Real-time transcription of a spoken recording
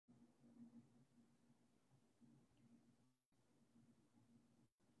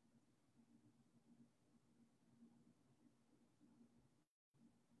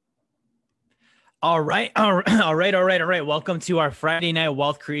All right. All right. Welcome to our Friday night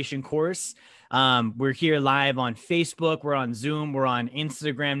wealth creation course. We're here live on Facebook. We're on Zoom. We're on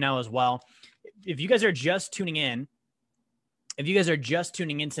Instagram now as well. If you guys are just tuning in,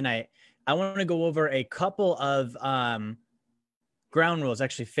 tonight, I want to go over a couple of ground rules.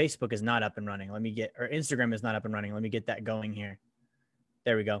 Actually, Facebook is not up and running. Or Instagram is not up and running. Let me get that going here.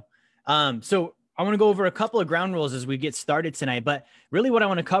 There we go. So I want to go over a couple of ground rules as we get started tonight, but really what I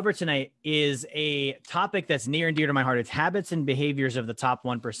want to cover tonight is a topic that's near and dear to my heart. It's habits and behaviors of the top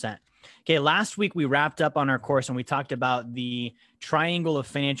 1%. Okay. Last week we wrapped up on our course and we talked about the triangle of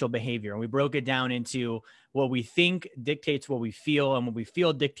financial behavior, and we broke it down into what we think dictates what we feel, and what we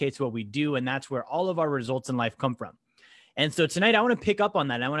feel dictates what we do. And that's where all of our results in life come from. And so tonight I want to pick up on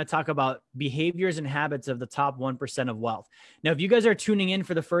that. And I want to talk about behaviors and habits of the top 1% of wealth. Now, if you guys are tuning in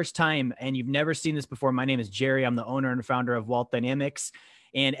for the first time and you've never seen this before, my name is Jerry. I'm the owner and founder of Wealth Dynamics.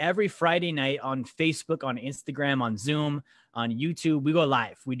 And every Friday night on Facebook, on Instagram, on Zoom, on YouTube, we go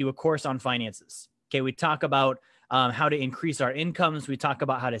live. We do a course on finances. Okay. We talk about how to increase our incomes. We talk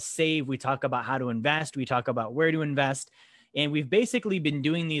about how to save. We talk about how to invest. We talk about where to invest. And we've basically been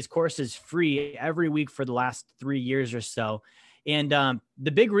doing these courses free every week for the last 3 years or so. And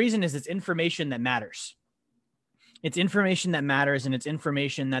the big reason is it's information that matters. It's information that matters, and it's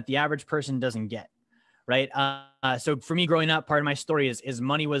information that the average person doesn't get, right? So for me growing up, part of my story is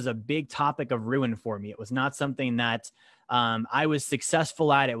money was a big topic of ruin for me. It was not something that I was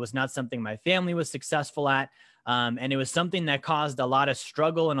successful at. It was not something my family was successful at. And it was something that caused a lot of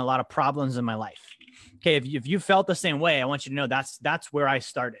struggle and a lot of problems in my life. Okay. If you felt the same way, I want you to know that's where I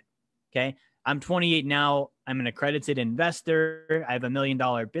started. Okay. I'm 28 now. I'm an accredited investor. I have $1 million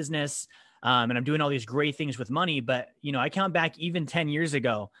business. And I'm doing all these great things with money, but I count back even 10 years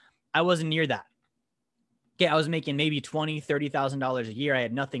ago, I wasn't near that. Okay. I was making maybe $20,000, $30,000 a year. I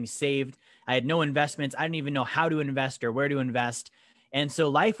had nothing saved. I had no investments. I didn't even know how to invest or where to invest. And so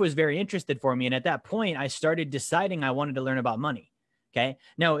life was very interested for me. And at that point, I started deciding I wanted to learn about money. Okay.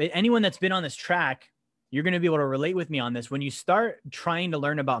 Now, anyone that's been on this track, you're going to be able to relate with me on this. When you start trying to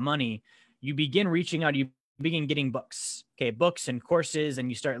learn about money, you begin reaching out, you begin getting books, okay, books and courses, and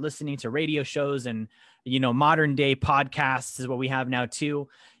you start listening to radio shows and, modern day podcasts is what we have now too.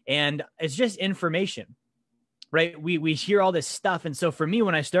 And it's just information, right? We hear all this stuff. And so for me,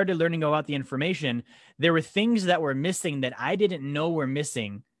 when I started learning about the information, there were things that were missing that I didn't know were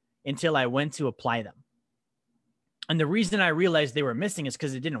missing until I went to apply them. And the reason I realized they were missing is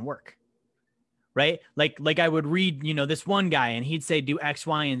because it didn't work. Right? Like I would read, this one guy and he'd say, do X,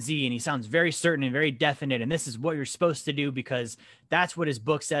 Y, and Z. And he sounds very certain and very definite. And this is what you're supposed to do because that's what his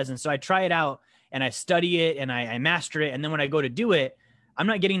book says. And so I try it out and I study it and I master it. And then when I go to do it, I'm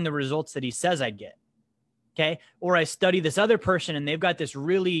not getting the results that he says I'd get. Okay. Or I study this other person and they've got this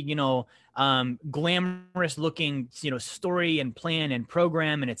really, glamorous looking, story and plan and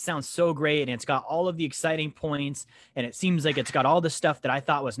program. And it sounds so great. And it's got all of the exciting points. And it seems like it's got all the stuff that I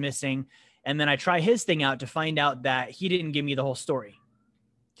thought was missing. And then I try his thing out to find out that he didn't give me the whole story.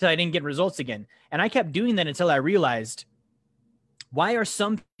 So I didn't get results again. And I kept doing that until I realized, why are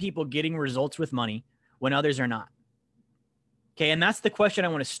some people getting results with money when others are not? Okay. And that's the question I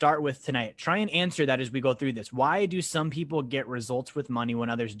want to start with tonight. Try and answer that as we go through this. Why do some people get results with money when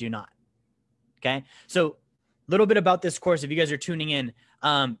others do not? Okay. So a little bit about this course, if you guys are tuning in.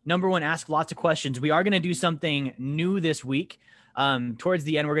 Number one, ask lots of questions. We are going to do something new this week. Towards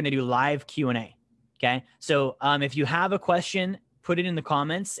the end, we're going to do live Q&A. Okay. So, if you have a question, put it in the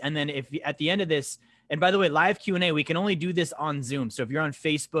comments. And then if at the end of this, and by the way, live Q&A, we can only do this on Zoom. So if you're on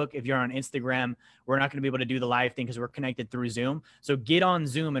Facebook, if you're on Instagram, we're not going to be able to do the live thing because we're connected through Zoom. So get on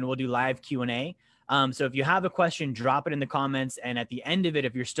Zoom and we'll do live Q&A. So if you have a question, drop it in the comments. And at the end of it,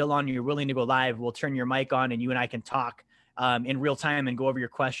 if you're still on, you're willing to go live, we'll turn your mic on and you and I can talk in real time and go over your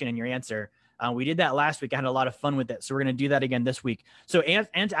question and your answer. We did that last week. I had a lot of fun with it. So we're going to do that again this week. So,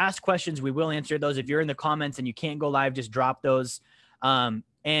 and to ask questions, we will answer those. If you're in the comments and you can't go live, just drop those.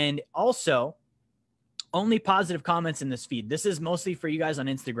 And also only positive comments in this feed. This is mostly for you guys on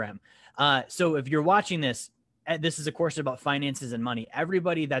Instagram. So if you're watching this, this is a course about finances and money.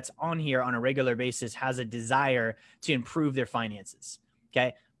 Everybody that's on here on a regular basis has a desire to improve their finances.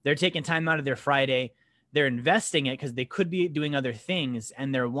 Okay. They're taking time out of their Friday. They're investing it because they could be doing other things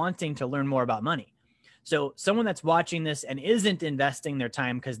and they're wanting to learn more about money. So someone that's watching this and isn't investing their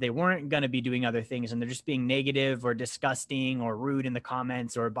time because they weren't going to be doing other things and they're just being negative or disgusting or rude in the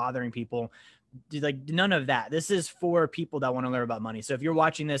comments or bothering people, like none of that. This is for people that want to learn about money. So if you're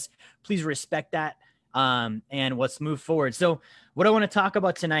watching this, please respect that. And let's move forward. So what I want to talk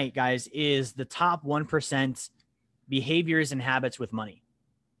about tonight, guys, is the top 1% behaviors and habits with money.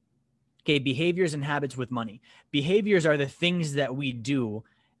 Okay, behaviors and habits with money. Behaviors are the things that we do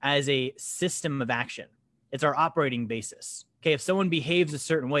as a system of action. It's our operating basis. Okay, if someone behaves a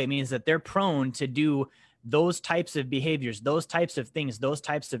certain way, it means that they're prone to do those types of behaviors, those types of things, those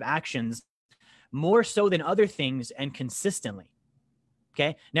types of actions more so than other things and consistently.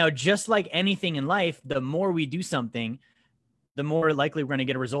 Okay, now just like anything in life, the more we do something, the more likely we're going to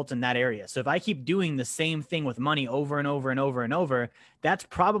get a result in that area. So if I keep doing the same thing with money over and over and over and over, that's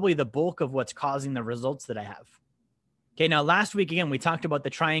probably the bulk of what's causing the results that I have. Okay, now last week, again, we talked about the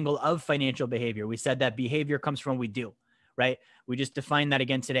triangle of financial behavior. We said that behavior comes from what we do, right? We just defined that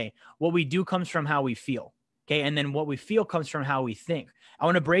again today. What we do comes from how we feel. Okay, and then what we feel comes from how we think. I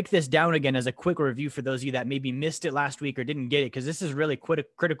want to break this down again as a quick review for those of you that maybe missed it last week or didn't get it, because this is really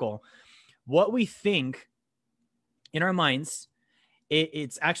critical. What we think in our minds,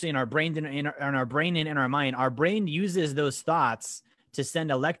 it's actually in our brain, in our brain and in our mind. Our brain uses those thoughts to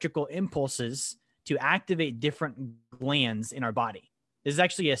send electrical impulses to activate different glands in our body. This is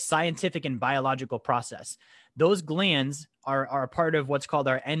actually a scientific and biological process. Those glands are part of what's called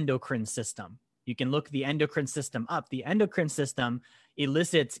our endocrine system. You can look the endocrine system up. The endocrine system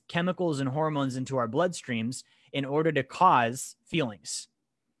elicits chemicals and hormones into our bloodstreams in order to cause feelings.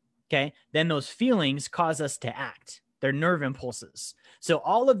 Okay, then those feelings cause us to act. They're nerve impulses. So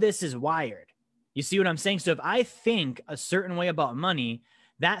all of this is wired. You see what I'm saying? So if I think a certain way about money,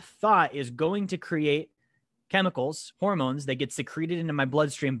 that thought is going to create chemicals, hormones that get secreted into my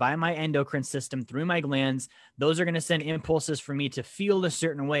bloodstream by my endocrine system through my glands. Those are going to send impulses for me to feel a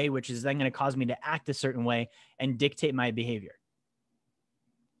certain way, which is then going to cause me to act a certain way and dictate my behavior.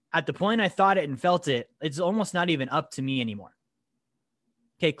 At the point I thought it and felt it, it's almost not even up to me anymore.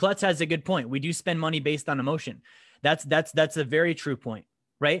 Okay, Klutz has a good point. We do spend money based on emotion. That's a very true point,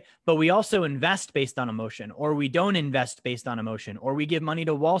 right? But we also invest based on emotion, or we don't invest based on emotion, or we give money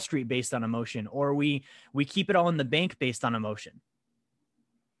to Wall Street based on emotion, or we keep it all in the bank based on emotion.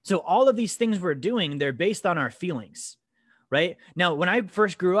 So all of these things we're doing, they're based on our feelings, right? Now, when I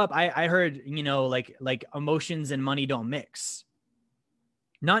first grew up, I heard, like emotions and money don't mix.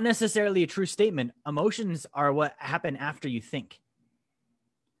 Not necessarily a true statement. Emotions are what happen after you think.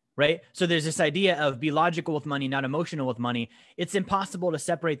 Right? So there's this idea of be logical with money, not emotional with money. It's impossible to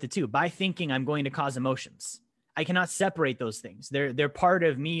separate the two. By thinking I'm going to cause emotions, I cannot separate those things. They're part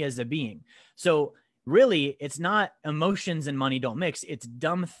of me as a being. So really, it's not emotions and money don't mix. It's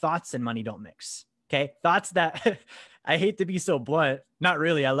dumb thoughts and money don't mix. Okay. Thoughts that I hate to be so blunt. Not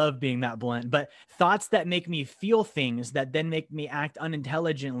really. I love being that blunt, but thoughts that make me feel things that then make me act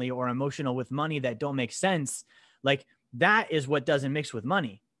unintelligently or emotional with money that don't make sense. Like that is what doesn't mix with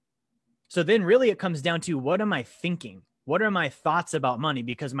money. So then really it comes down to, what am I thinking? What are my thoughts about money?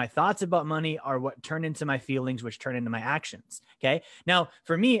 Because my thoughts about money are what turn into my feelings, which turn into my actions. Okay. Now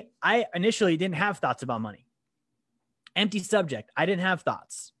for me, I initially didn't have thoughts about money. Empty subject. I didn't have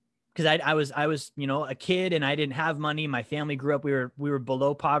thoughts because I was, a kid and I didn't have money. My family grew up, we were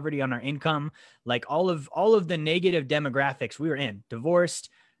below poverty on our income. Like all of the negative demographics we were in: divorced,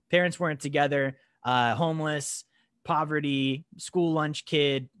 parents weren't together, homeless, poverty, school lunch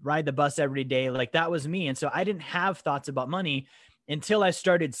kid, ride the bus every day. Like that was me. And so I didn't have thoughts about money until I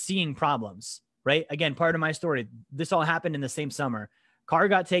started seeing problems, right? Again, part of my story, this all happened in the same summer. Car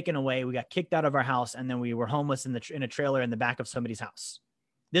got taken away. We got kicked out of our house. And then we were homeless in a trailer in the back of somebody's house.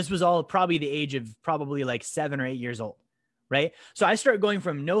 This was all probably the age of probably like 7 or 8 years old, right? So I started going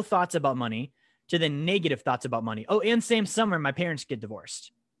from no thoughts about money to the negative thoughts about money. Oh, and same summer, my parents get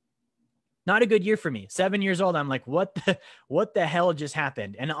divorced. Not a good year for me. 7 years old. I'm like, what the hell just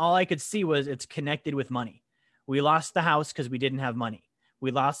happened? And all I could see was it's connected with money. We lost the house because we didn't have money. We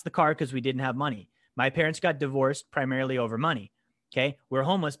lost the car because we didn't have money. My parents got divorced primarily over money. Okay. We're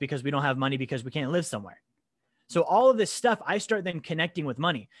homeless because we don't have money because we can't live somewhere. So all of this stuff, I start then connecting with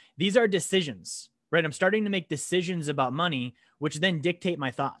money. These are decisions, right? I'm starting to make decisions about money, which then dictate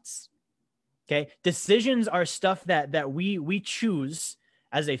my thoughts. Okay. Decisions are stuff that we choose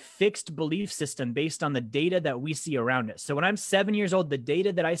as a fixed belief system based on the data that we see around us. So when I'm 7 years old, the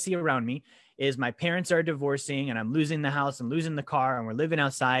data that I see around me is my parents are divorcing and I'm losing the house and losing the car and we're living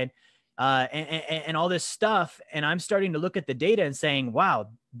outside and all this stuff. And I'm starting to look at the data and saying, wow,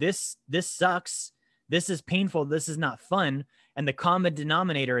 this sucks. This is painful. This is not fun. And the common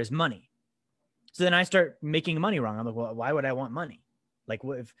denominator is money. So then I start making money wrong. I'm like, well, why would I want money?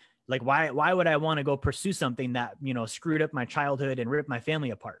 Why would I want to go pursue something that, screwed up my childhood and ripped my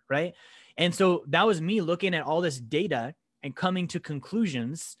family apart, right? And so that was me looking at all this data and coming to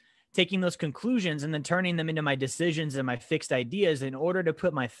conclusions, taking those conclusions and then turning them into my decisions and my fixed ideas in order to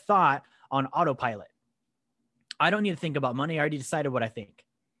put my thought on autopilot. I don't need to think about money. I already decided what I think.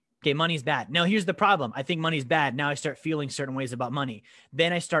 Okay, money's bad. Now, here's the problem. I think money's bad. Now I start feeling certain ways about money.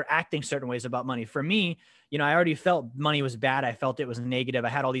 Then I start acting certain ways about money. For me, I already felt money was bad. I felt it was negative. I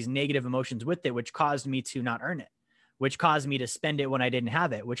had all these negative emotions with it, which caused me to not earn it, which caused me to spend it when I didn't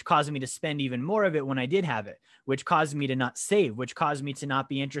have it, which caused me to spend even more of it when I did have it, which caused me to not save, which caused me to not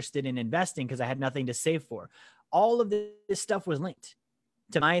be interested in investing because I had nothing to save for. All of this stuff was linked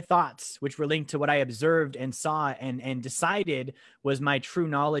to my thoughts, which were linked to what I observed and saw and decided was my true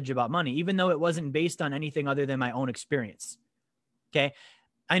knowledge about money, even though it wasn't based on anything other than my own experience. Okay.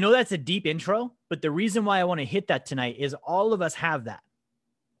 I know that's a deep intro, but the reason why I want to hit that tonight is all of us have that.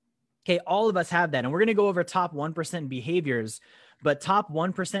 Okay. All of us have that. And we're going to go over top 1% behaviors, but top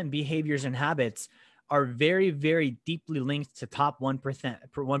 1% behaviors and habits are very, very deeply linked to top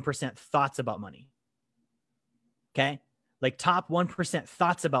 1% thoughts about money. Okay. Like top 1%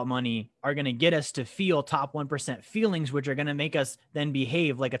 thoughts about money are going to get us to feel top 1% feelings, which are going to make us then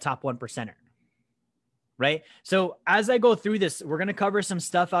behave like a top 1%er. Right. So as I go through this, we're going to cover some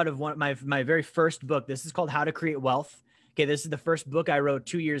stuff out of my very first book. This is called How to Create Wealth. Okay. This is the first book I wrote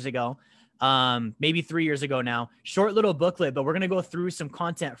 2 years ago, maybe 3 years ago now. Short little booklet, but we're going to go through some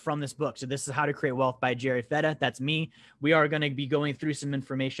content from this book. So this is How to Create Wealth by Jerry Fetta. That's me. We are going to be going through some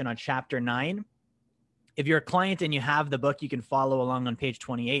information on chapter 9. If you're a client and you have the book, you can follow along on page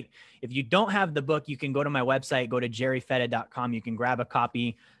 28. If you don't have the book, you can go to my website, go to jerryfetta.com. You can grab a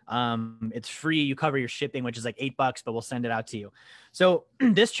copy. It's free. You cover your shipping, which is like $8, but we'll send it out to you. So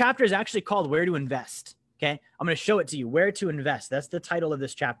this chapter is actually called Where to Invest. Okay. I'm going to show it to you. Where to Invest. That's the title of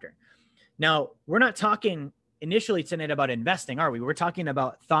this chapter. Now, we're not talking initially tonight about investing, are we? We're talking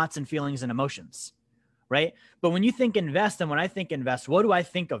about thoughts and feelings and emotions, right? But when you think invest and when I think invest, what do I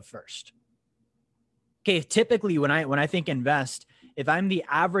think of first? Okay, typically when I think invest, if I'm the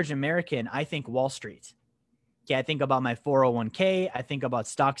average American, I think Wall Street. Okay, I think about my 401k. I think about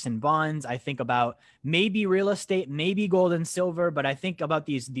stocks and bonds. I think about maybe real estate, maybe gold and silver, but I think about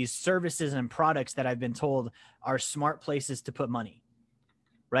these services and products that I've been told are smart places to put money,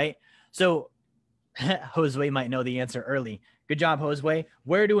 right? So Josue might know the answer early. Good job, Josue.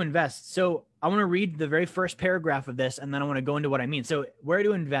 Where to invest? So I want to read the very first paragraph of this, and then I want to go into what I mean. So where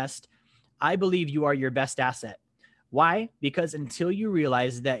to invest? I believe you are your best asset. Why? Because until you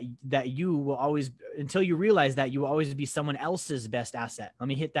realize that you will always be someone else's best asset. Let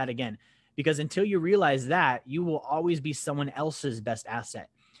me hit that again. Because until you realize that, you will always be someone else's best asset.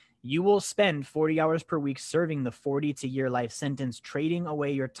 You will spend 40 hours per week serving the 40-year life sentence, trading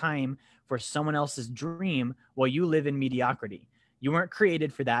away your time for someone else's dream while you live in mediocrity. You weren't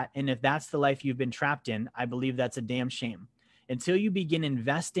created for that. And if that's the life you've been trapped in, I believe that's a damn shame. Until you begin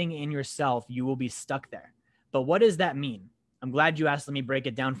investing in yourself, you will be stuck there. But what does that mean? I'm glad you asked. Let me break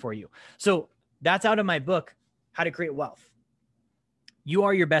it down for you. So that's out of my book, How to Create Wealth. You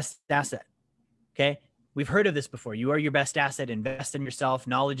are your best asset. Okay. We've heard of this before. You are your best asset. Invest in yourself.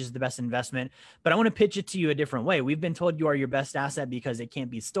 Knowledge is the best investment. But I want to pitch it to you a different way. We've been told you are your best asset because it can't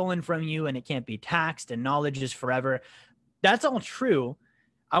be stolen from you and it can't be taxed and knowledge is forever. That's all true.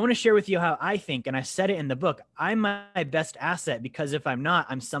 I want to share with you how I think, and I said it in the book, I'm my best asset because if I'm not,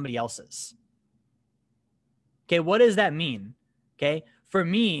 I'm somebody else's. Okay, what does that mean? Okay, for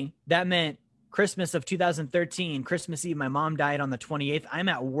me, that meant Christmas of 2013, Christmas Eve, my mom died on the 28th. I'm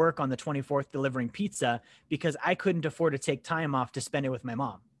at work on the 24th delivering pizza because I couldn't afford to take time off to spend it with my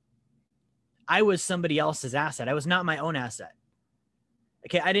mom. I was somebody else's asset. I was not my own asset.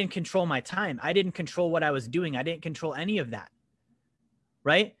 Okay, I didn't control my time. I didn't control what I was doing. I didn't control any of that.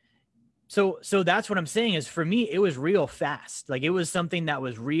 Right? So that's what I'm saying is for me, it was real fast. Like it was something that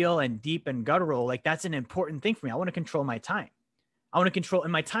was real and deep and guttural. Like that's an important thing for me. I want to control my time. I want to control,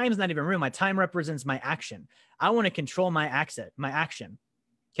 and my time's not even real. My time represents my action. I want to control my action.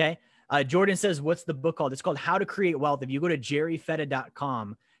 Okay. Jordan says, what's the book called? It's called How to Create Wealth. If you go to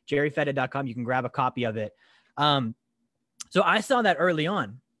jerryfetta.com, you can grab a copy of it. So I saw that early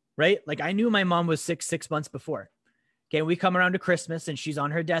on, right? Like I knew my mom was sick 6 months before. Okay, we come around to Christmas and she's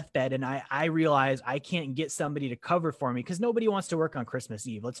on her deathbed and I realize I can't get somebody to cover for me because nobody wants to work on Christmas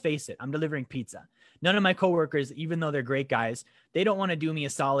Eve. Let's face it, I'm delivering pizza. None of my coworkers, even though they're great guys, they don't want to do me a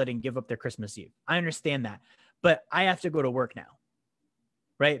solid and give up their Christmas Eve. I understand that, but I have to go to work now,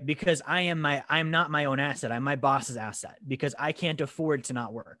 right? Because I'm not my own asset. I'm my boss's asset because I can't afford to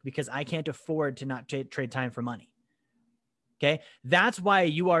not work, because I can't afford to not trade time for money. Okay. That's why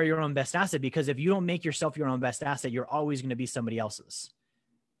you are your own best asset, because if you don't make yourself your own best asset, you're always going to be somebody else's.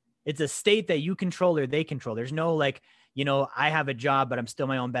 It's a state that you control or they control. There's no like, I have a job, but I'm still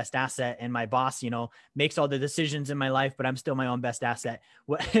my own best asset. And my boss, makes all the decisions in my life, but I'm still my own best asset.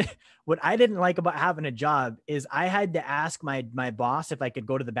 What, what I didn't like about having a job is I had to ask my boss if I could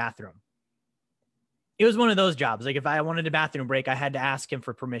go to the bathroom. It was one of those jobs. Like if I wanted a bathroom break, I had to ask him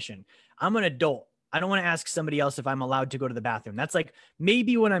for permission. I'm an adult. I don't want to ask somebody else if I'm allowed to go to the bathroom. That's like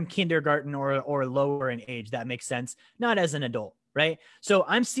maybe when I'm kindergarten or lower in age, that makes sense. Not as an adult, right? So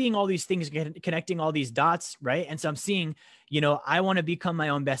I'm seeing all these things, connecting all these dots, right? And so I'm seeing, I want to become my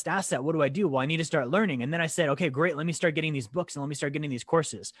own best asset. What do I do? Well, I need to start learning. And then I said, okay, great. Let me start getting these books and let me start getting these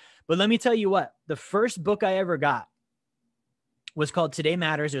courses. But let me tell you what, the first book I ever got was called Today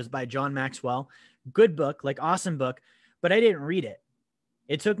Matters. It was by John Maxwell. Good book, like awesome book, but I didn't read it.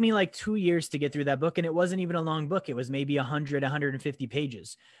 It took me like 2 years to get through that book. And it wasn't even a long book. It was maybe 100, 150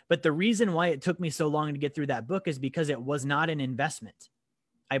 pages. But the reason why it took me so long to get through that book is because it was not an investment.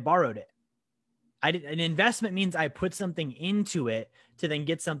 I borrowed it. An investment means I put something into it to then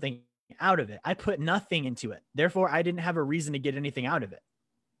get something out of it. I put nothing into it. Therefore, I didn't have a reason to get anything out of it.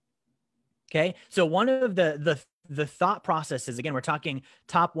 Okay. So one of the thought processes, again, we're talking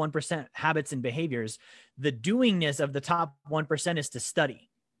top 1% habits and behaviors. The doingness of the top 1% is to study,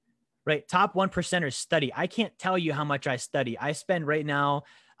 right? Top 1%ers study. I can't tell you how much I study. I spend right now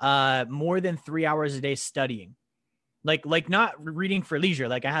more than 3 hours a day studying, like not reading for leisure.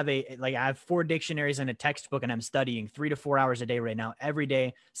 Like I have 4 dictionaries and a textbook, and I'm studying 3 to 4 hours a day right now, every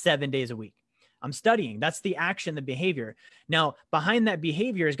day, 7 days a week. I'm studying. That's the action, the behavior. Now, behind that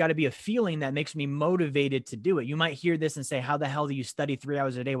behavior has got to be a feeling that makes me motivated to do it. You might hear this and say, how the hell do you study 3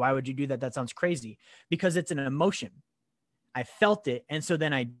 hours a day? Why would you do that? That sounds crazy. Because it's an emotion. I felt it. And so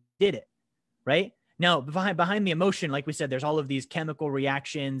then I did it. Right? Now, behind the emotion, like we said, there's all of these chemical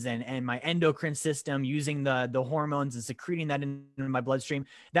reactions and my endocrine system using the hormones and secreting that in my bloodstream.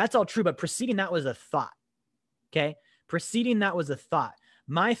 That's all true. But preceding that was a thought. Okay? Preceding that was a thought.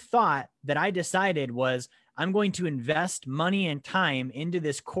 My thought that I decided was I'm going to invest money and time into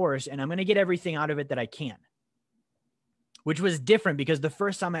this course, and I'm going to get everything out of it that I can, which was different because the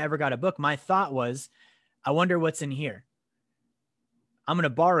first time I ever got a book, my thought was, I wonder what's in here. I'm going to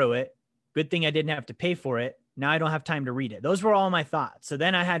borrow it. Good thing I didn't have to pay for it. Now I don't have time to read it. Those were all my thoughts. So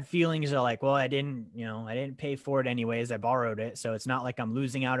then I had feelings of like, well, I didn't pay for it anyways. I borrowed it. So it's not like I'm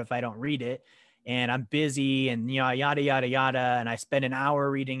losing out if I don't read it. And I'm busy and, yada, yada, yada. And I spend an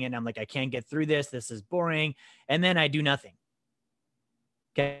hour reading it. And I'm like, I can't get through this. This is boring. And then I do nothing.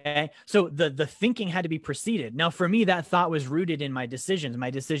 Okay. So the thinking had to be preceded. Now, for me, that thought was rooted in my decisions.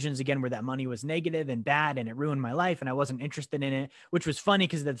 My decisions, again, were that money was negative and bad and it ruined my life. And I wasn't interested in it, which was funny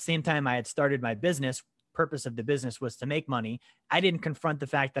because at the same time I had started my business. Purpose of the business was to make money. I didn't confront the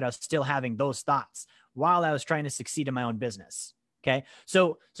fact that I was still having those thoughts while I was trying to succeed in my own business. Okay.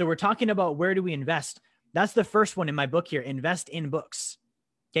 So we're talking about where do we invest? That's the first one in my book here. Invest in books.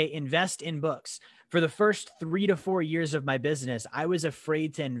 Okay. Invest in books. For the first 3 to 4 years of my business, I was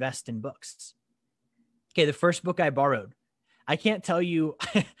afraid to invest in books. Okay. The first book I borrowed, I can't tell you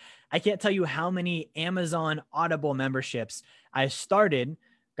how many Amazon Audible memberships I started,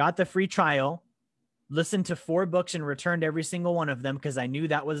 got the free trial, listened to 4 books and returned every single one of them because I knew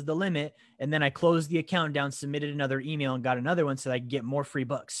that was the limit. And then I closed the account down, submitted another email and got another one so that I could get more free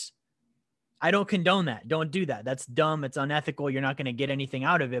books. I don't condone that. Don't do that. That's dumb. It's unethical. You're not going to get anything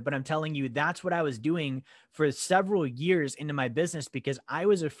out of it. But I'm telling you, that's what I was doing for several years into my business because I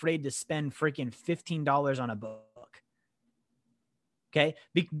was afraid to spend freaking $15 on a book. Okay.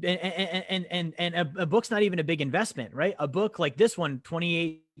 And a book's not even a big investment, right? A book like this one,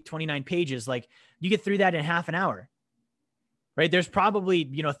 28, 29 pages, like you get through that in half an hour, right? There's probably,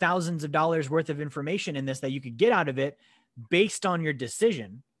 thousands of dollars worth of information in this that you could get out of it based on your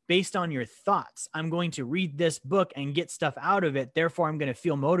decision, based on your thoughts. I'm going to read this book and get stuff out of it. Therefore, I'm going to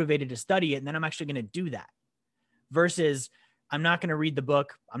feel motivated to study it. And then I'm actually going to do that versus I'm not going to read the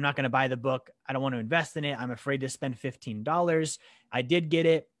book. I'm not going to buy the book. I don't want to invest in it. I'm afraid to spend $15. I did get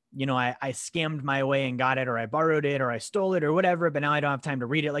it. I scammed my way and got it, or I borrowed it, or I stole it or whatever, but now I don't have time to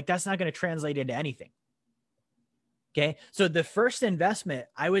read it. Like that's not going to translate into anything. Okay. So the first investment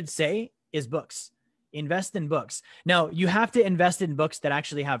I would say is books. Invest in books. Now you have to invest in books that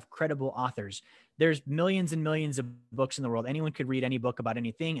actually have credible authors. There's millions and millions of books in the world. Anyone could read any book about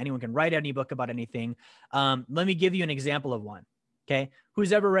anything. Anyone can write any book about anything. Let me give you an example of one. Okay.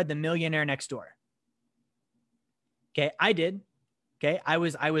 Who's ever read The Millionaire Next Door? Okay. I did. Okay. I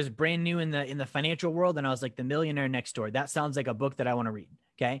was brand new in the financial world. And I was like, The Millionaire Next Door. That sounds like a book that I want to read.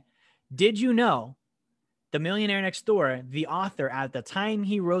 Okay. Did you know The Millionaire Next Door, the author at the time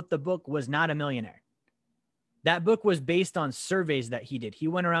he wrote the book was not a millionaire? That book was based on surveys that he did. He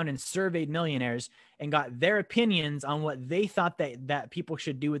went around and surveyed millionaires and got their opinions on what they thought that people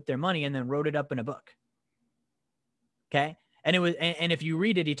should do with their money, and then wrote it up in a book. Okay. And it was, and if you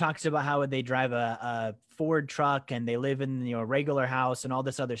read it, he talks about how they drive a Ford truck and they live in, a regular house and all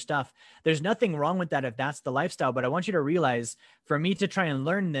this other stuff. There's nothing wrong with that if that's the lifestyle. But I want you to realize, for me to try and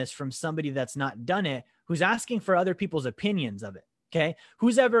learn this from somebody that's not done it, who's asking for other people's opinions of it. Okay.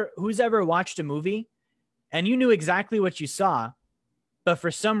 Who's ever watched a movie and you knew exactly what you saw, but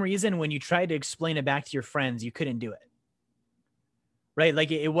for some reason, when you tried to explain it back to your friends, you couldn't do it. Right?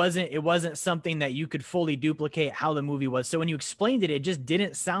 Like it wasn't something that you could fully duplicate how the movie was. So when you explained it, it just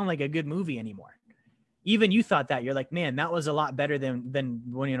didn't sound like a good movie anymore. Even you thought that. You're like, man, that was a lot better than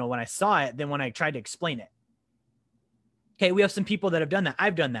when, when I saw it, than when I tried to explain it. Okay. We have some people that have done that.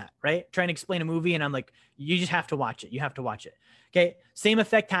 I've done that, right? Trying to explain a movie and I'm like, you just have to watch it. You have to watch it. Okay. Same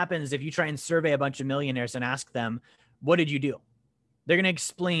effect happens if you try and survey a bunch of millionaires and ask them, what did you do? They're going to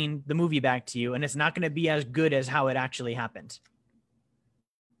explain the movie back to you, and it's not going to be as good as how it actually happened.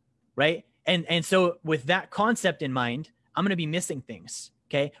 Right. And so with that concept in mind, I'm going to be missing things.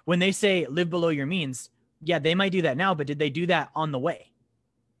 Okay. When they say live below your means, yeah, they might do that now, but did they do that on the way?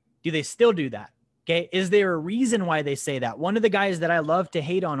 Do they still do that? Okay. Is there a reason why they say that? One of the guys that I love to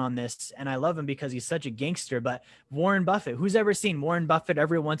hate on this, and I love him because he's such a gangster, but Warren Buffett. Who's ever seen Warren Buffett?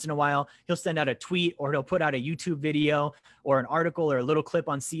 Every once in a while, he'll send out a tweet, or he'll put out a YouTube video or an article or a little clip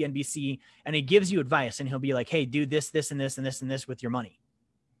on CNBC, and he gives you advice, and he'll be like, hey, do this, this, and this, and this, and this with your money.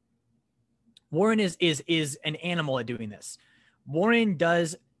 Warren is an animal at doing this. Warren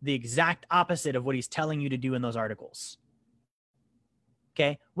does the exact opposite of what he's telling you to do in those articles.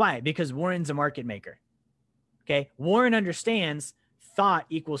 Okay. Why? Because Warren's a market maker. Okay. Warren understands thought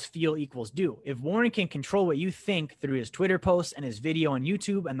equals feel equals do. If Warren can control what you think through his Twitter posts and his video on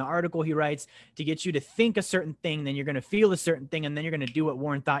YouTube and the article he writes to get you to think a certain thing, then you're going to feel a certain thing, and then you're going to do what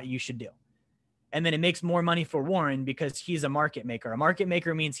Warren thought you should do. And then it makes more money for Warren because he's a market maker. A market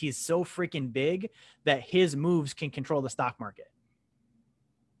maker means he's so freaking big that his moves can control the stock market.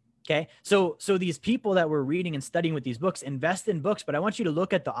 Okay. So these people that we're reading and studying with these books, invest in books, but I want you to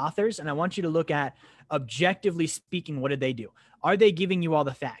look at the authors, and I want you to look at, objectively speaking, what did they do? Are they giving you all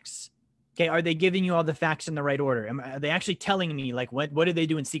the facts? Okay. Are they giving you all the facts in the right order? Are they actually telling me, like, what did they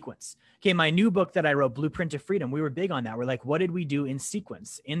do in sequence? Okay. My new book that I wrote, Blueprint to Freedom, we were big on that. We're like, what did we do in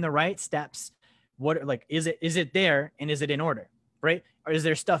sequence, in the right steps? What, like, is it there, and is it in order, right? Or is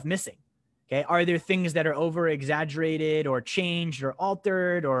there stuff missing? Okay. Are there things that are over exaggerated or changed or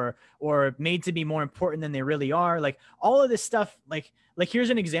altered or made to be more important than they really are? Like all of this stuff, like here's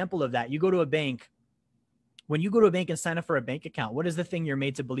an example of that. You go to a bank. When you go to a bank and sign up for a bank account, what is the thing you're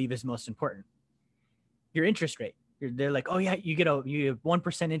made to believe is most important? Your interest rate. They're like, oh yeah, you have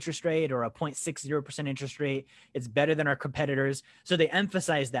 1% interest rate or a 0.60% interest rate. It's better than our competitors. So they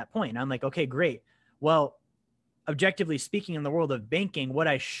emphasize that point. And I'm like, okay, great. Well, objectively speaking, in the world of banking, what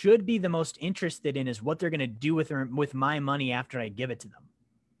I should be the most interested in is what they're going to do with my money after I give it to them.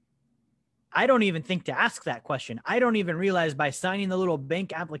 I don't even think to ask that question. I don't even realize by signing the little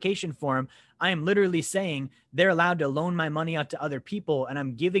bank application form, I am literally saying they're allowed to loan my money out to other people, and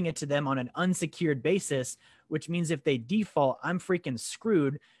I'm giving it to them on an unsecured basis, which means if they default, I'm freaking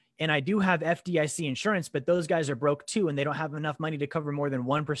screwed. And I do have FDIC insurance, but those guys are broke too, and they don't have enough money to cover more than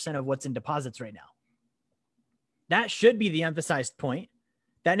 1% of what's in deposits right now. That should be the emphasized point.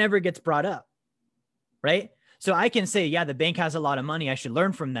 That never gets brought up, right? So I can say, yeah, the bank has a lot of money. I should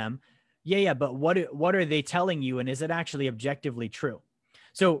learn from them. Yeah. But what are they telling you? And is it actually objectively true?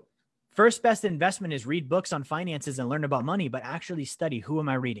 So first best investment is read books on finances and learn about money, but actually study, who am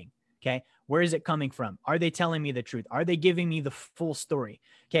I reading? Okay. Where is it coming from? Are they telling me the truth? Are they giving me the full story?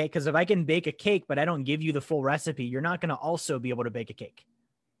 Okay. Because if I can bake a cake, but I don't give you the full recipe, you're not going to also be able to bake a cake.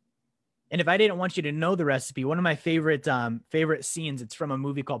 And if I didn't want you to know the recipe, one of my favorite scenes, it's from a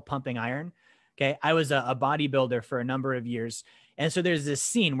movie called Pumping Iron. Okay. I was a bodybuilder for a number of years. And so there's this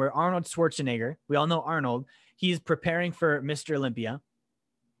scene where Arnold Schwarzenegger, we all know Arnold, he's preparing for Mr. Olympia,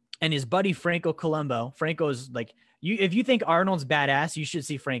 and his buddy, Franco Columbu. Franco's like, if you think Arnold's badass, you should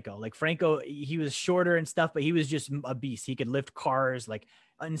see Franco. Like Franco, he was shorter and stuff, but he was just a beast. He could lift cars, like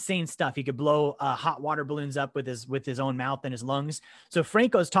insane stuff. He could blow hot water balloons up with his own mouth and his lungs. So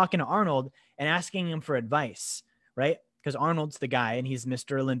Franco's talking to Arnold and asking him for advice, right? Because Arnold's the guy and he's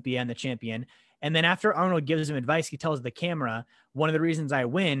Mr. Olympia and the champion. And then after Arnold gives him advice, he tells the camera, one of the reasons I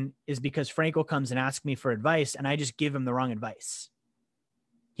win is because Franco comes and asks me for advice, and I just give him the wrong advice.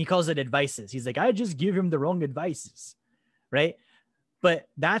 He calls it advices. He's like, I just give him the wrong advices, right? But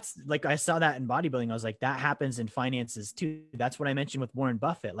that's like, I saw that in bodybuilding. I was like, that happens in finances too. That's what I mentioned with Warren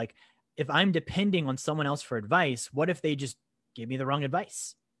Buffett. Like, if I'm depending on someone else for advice, what if they just give me the wrong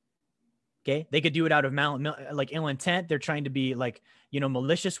advice? Okay. They could do it out of like ill intent. They're trying to be like,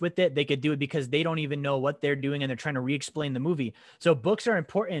 malicious with it. They could do it because they don't even know what they're doing and they're trying to re-explain the movie. So books are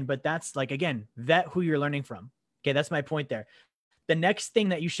important, but that's like, again, vet who you're learning from. Okay. That's my point there. The next thing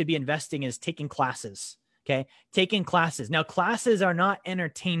that you should be investing is taking classes. Okay. Taking classes. Now, classes are not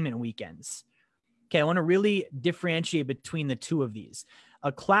entertainment weekends. Okay. I want to really differentiate between the two of these.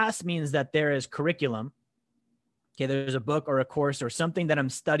 A class means that there is curriculum. Okay. There's a book or a course or something that I'm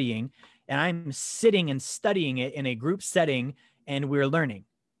studying, and I'm sitting and studying it in a group setting and we're learning.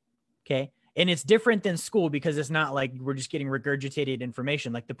 Okay. And it's different than school because it's not like we're just getting regurgitated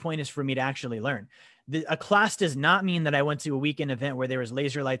information. Like the point is for me to actually learn. A class does not mean that I went to a weekend event where there was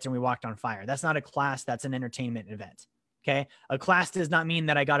laser lights and we walked on fire. That's not a class. That's an entertainment event. Okay. A class does not mean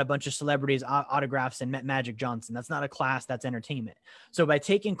that I got a bunch of celebrities autographs and met Magic Johnson. That's not a class. That's entertainment. So by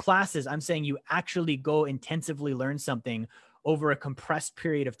taking classes, I'm saying you actually go intensively learn something over a compressed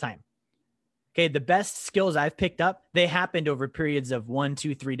period of time. Okay. The best skills I've picked up, they happened over periods of 1,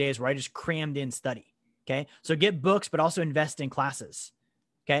 2, 3 days where I just crammed in study. Okay. So get books, but also invest in classes.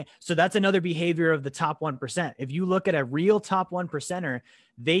 Okay. So that's another behavior of the top 1%. If you look at a real top 1%er,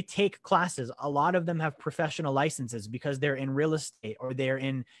 they take classes. A lot of them have professional licenses because they're in real estate or they're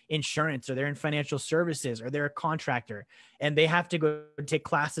in insurance or they're in financial services or they're a contractor and they have to go take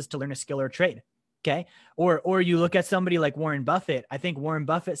classes to learn a skill or a trade. Okay. Or you look at somebody like Warren Buffett. I think Warren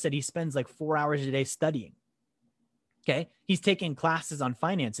Buffett said he spends like 4 hours a day studying. Okay. He's taking classes on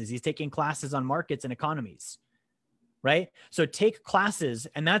finances. He's taking classes on markets and economies. Right. So take classes.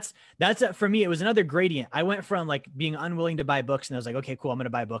 And that's for me, it was another gradient. I went from like being unwilling to buy books and I was like, okay, cool. I'm going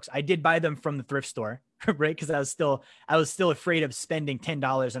to buy books. I did buy them from the thrift store, right? Cause I was still afraid of spending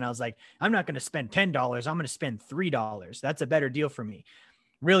 $10. And I was like, I'm not going to spend $10. I'm going to spend $3. That's a better deal for me.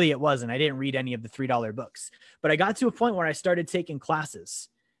 Really, it wasn't. I didn't read any of the $3 books, but I got to a point where I started taking classes.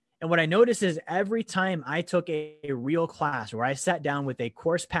 And what I noticed is every time I took a real class where I sat down with a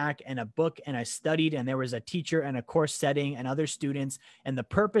course pack and a book and I studied and there was a teacher and a course setting and other students, and the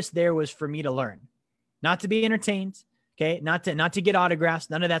purpose there was for me to learn, not to be entertained. Okay. Not to get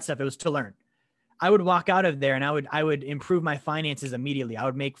autographs, none of that stuff. It was to learn. I would walk out of there and I would improve my finances immediately. I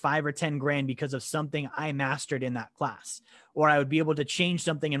would make 5 or 10 grand because of something I mastered in that class, or I would be able to change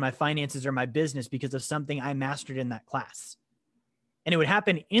something in my finances or my business because of something I mastered in that class. And it would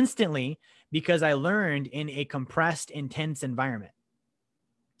happen instantly because I learned in a compressed, intense environment.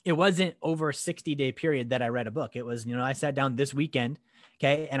 It wasn't over a 60-day period that I read a book. It was, I sat down this weekend,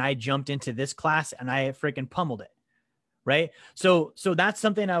 okay, and I jumped into this class and I freaking pummeled it, right? So that's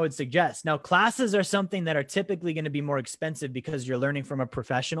something I would suggest. Now, classes are something that are typically going to be more expensive because you're learning from a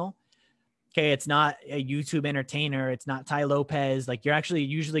professional. Okay, it's not a YouTube entertainer. It's not Tai Lopez. Like you're actually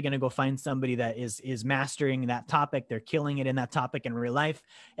usually going to go find somebody that is mastering that topic. They're killing it in that topic in real life.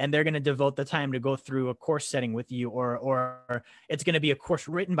 And they're going to devote the time to go through a course setting with you, or it's going to be a course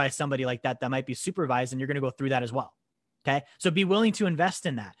written by somebody like that might be supervised, and you're going to go through that as well. Okay, so be willing to invest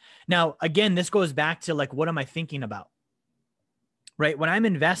in that. Now, again, this goes back to like, what am I thinking about? Right? When I'm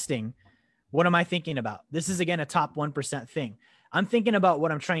investing, what am I thinking about? This is, again, a top 1% thing. I'm thinking about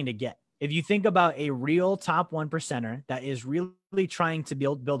what I'm trying to get. If you think about a real top 1%er that is really trying to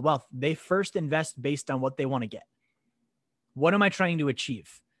build wealth, they first invest based on what they want to get. What am I trying to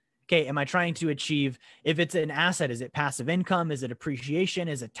achieve? Okay. Am I trying to achieve, if it's an asset, is it passive income? Is it appreciation?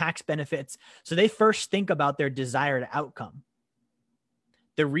 Is it tax benefits? So they first think about their desired outcome.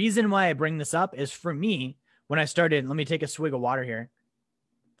 The reason why I bring this up is, for me, when I started, let me take a swig of water here.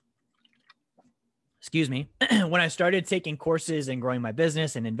 Excuse me. When I started taking courses and growing my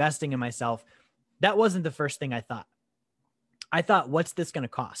business and investing in myself, that wasn't the first thing I thought. I thought, what's this going to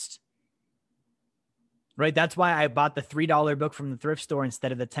cost? Right? That's why I bought the $3 book from the thrift store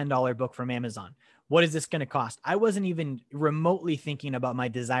instead of the $10 book from Amazon. What is this going to cost? I wasn't even remotely thinking about my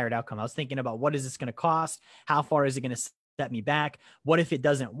desired outcome. I was thinking about, what is this going to cost? How far is it going to set me back? What if it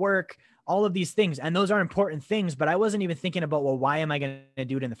doesn't work? All of these things. And those are important things, but I wasn't even thinking about, well, why am I going to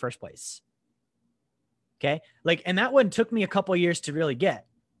do it in the first place? Okay. Like, and that one took me a couple of years to really get.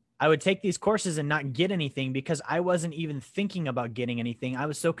 I would take these courses and not get anything because I wasn't even thinking about getting anything. I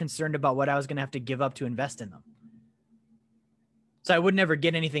was so concerned about what I was going to have to give up to invest in them. So I would never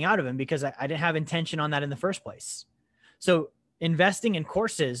get anything out of them because I didn't have intention on that in the first place. So investing in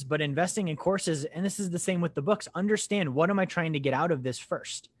courses, and this is the same with the books, understand, what am I trying to get out of this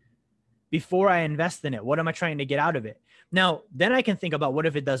first? Before I invest in it, what am I trying to get out of it? Now, then I can think about, what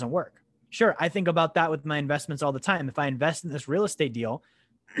if it doesn't work? Sure. I think about that with my investments all the time. If I invest in this real estate deal,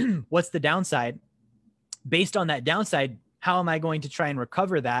 what's the downside? Based on that downside, how am I going to try and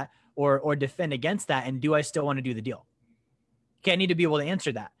recover that? or defend against that? And do I still want to do the deal? Okay, I need to be able to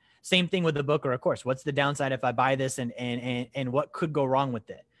answer that. Same thing with a book or a course. What's the downside if I buy this, and what could go wrong with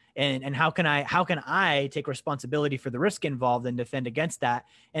it? And how can I take responsibility for the risk involved and defend against that?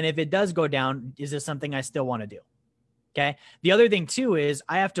 And if it does go down, is this something I still want to do? Okay. The other thing too is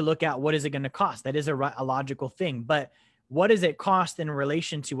I have to look at what is it going to cost. That is a logical thing, but what does it cost in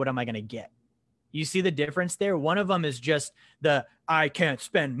relation to what am I going to get? You see the difference there? One of them is just I can't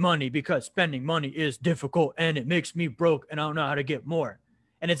spend money because spending money is difficult and it makes me broke and I don't know how to get more.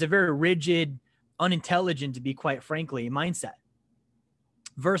 And it's a very rigid, unintelligent, to be quite frankly, mindset.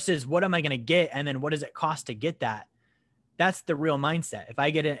 Versus what am I going to get? And then what does it cost to get that? That's the real mindset. If I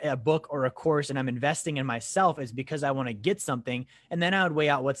get a book or a course and I'm investing in myself, it's because I want to get something. And then I would weigh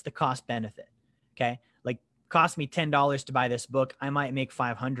out what's the cost benefit. Okay. Like, cost me $10 to buy this book. I might make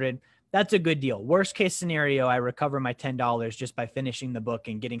 $500. That's a good deal. Worst case scenario, I recover my $10 just by finishing the book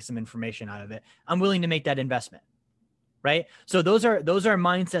and getting some information out of it. I'm willing to make that investment. Right. So those are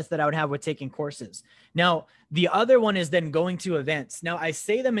mindsets that I would have with taking courses. Now, the other one is then going to events. Now, I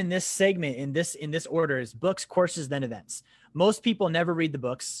say them in this segment, in this order, is books, courses, then events. Most people never read the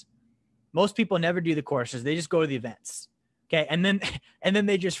books. Most people never do the courses. They just go to the events. Okay. And then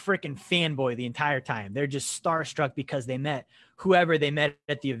they just freaking fanboy the entire time. They're just starstruck because they met whoever they met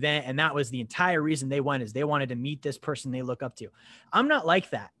at the event. And that was the entire reason they went, is they wanted to meet this person they look up to. I'm not like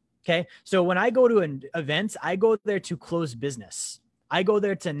that. Okay. So when I go to events, I go there to close business. I go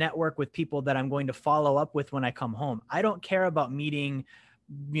there to network with people that I'm going to follow up with when I come home. I don't care about meeting,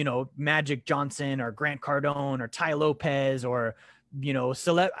 Magic Johnson or Grant Cardone or Ty Lopez or,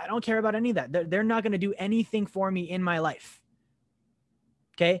 I don't care about any of that. They're not going to do anything for me in my life.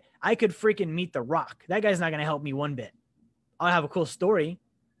 Okay. I could freaking meet The Rock. That guy's not going to help me one bit. I'll have a cool story.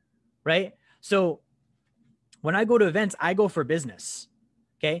 Right. So when I go to events, I go for business.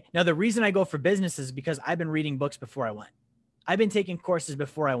 Okay. Now, the reason I go for business is because I've been reading books before I went. I've been taking courses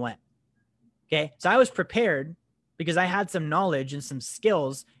before I went. Okay. So I was prepared because I had some knowledge and some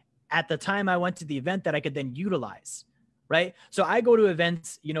skills at the time I went to the event that I could then utilize. Right. So I go to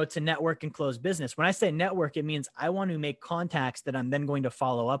events, to network and close business. When I say network, it means I want to make contacts that I'm then going to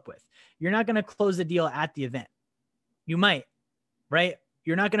follow up with. You're not going to close a deal at the event. You might, right?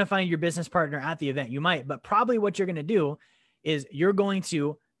 You're not going to find your business partner at the event. You might, but probably what you're going to do is you're going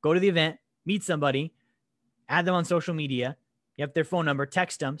to go to the event, meet somebody, add them on social media. You have their phone number,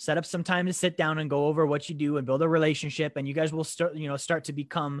 text them, set up some time to sit down and go over what you do and build a relationship. And you guys will start to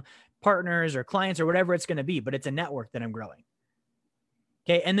become partners or clients or whatever it's going to be, but it's a network that I'm growing.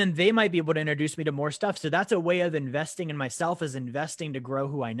 Okay. And then they might be able to introduce me to more stuff. So that's a way of investing in myself, is investing to grow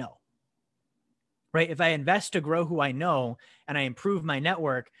who I know. Right. If I invest to grow who I know and I improve my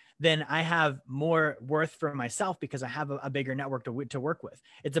network, then I have more worth for myself because I have a bigger network to work with.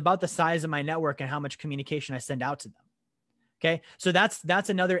 It's about the size of my network and how much communication I send out to them. Okay. So that's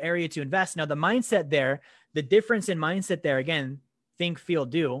another area to invest. Now, the mindset there, the difference in mindset there, again, think, feel,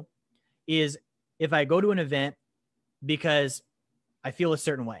 do, is if I go to an event because I feel a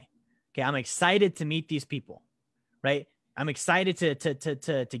certain way. Okay. I'm excited to meet these people, right? I'm excited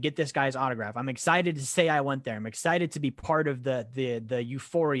to get this guy's autograph. I'm excited to say I went there. I'm excited to be part of the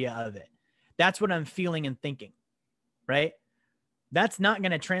euphoria of it. That's what I'm feeling and thinking, right? That's not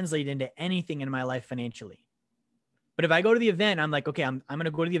going to translate into anything in my life financially. But if I go to the event, I'm like, okay, I'm going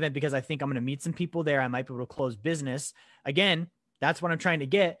to go to the event because I think I'm going to meet some people there. I might be able to close business. Again, that's what I'm trying to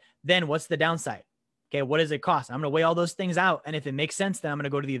get. Then what's the downside? Okay, what does it cost? I'm going to weigh all those things out. And if it makes sense, then I'm going to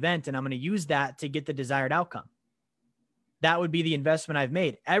go to the event and I'm going to use that to get the desired outcome. That would be the investment I've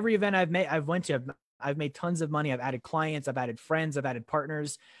made. Every event I've went to, I've made tons of money. I've added clients, I've added friends, I've added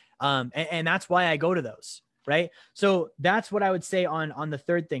partners. And that's why I go to those, right? So that's what I would say on the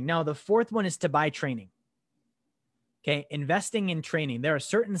third thing. Now, the fourth one is to buy training. Okay. Investing in training. There are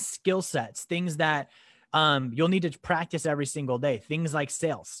certain skill sets, things that you'll need to practice every single day. Things like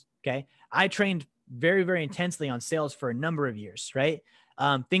sales. Okay. I trained very, very intensely on sales for a number of years, right?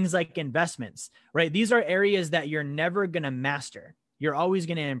 Things like investments, right? These are areas that you're never going to master. You're always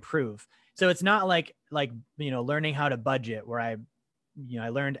going to improve. So it's not like, learning how to budget where I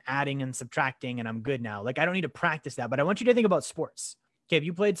learned adding and subtracting and I'm good now. Like, I don't need to practice that, but I want you to think about sports. Okay. If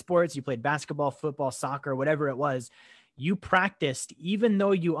you played sports, you played basketball, football, soccer, whatever it was, you practiced even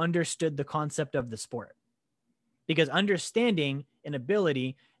though you understood the concept of the sport, because understanding and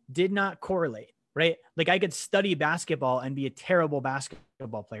ability did not correlate. Right? Like, I could study basketball and be a terrible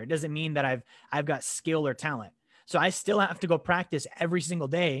basketball player. It doesn't mean that I've got skill or talent. So I still have to go practice every single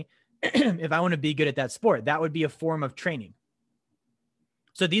day if I want to be good at that sport. That would be a form of training.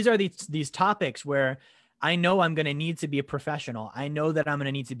 So these are these topics where I know I'm going to need to be a professional. I know that I'm going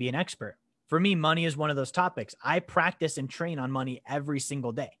to need to be an expert. For me, money is one of those topics. I practice and train on money every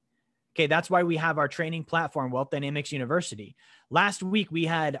single day. Okay, that's why we have our training platform, Wealth Dynamics University. Last week, we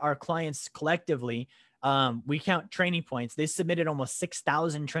had our clients collectively, we count training points. They submitted almost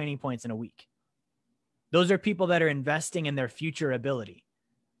 6,000 training points in a week. Those are people that are investing in their future ability,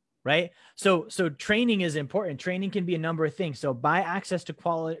 right? So training is important. Training can be a number of things. So buy access to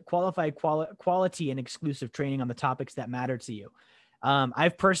quality and exclusive training on the topics that matter to you.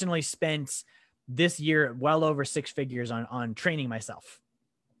 I've personally spent this year well over 6 figures on training myself.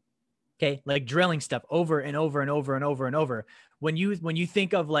 Okay, like drilling stuff over and over and over and over and over. When you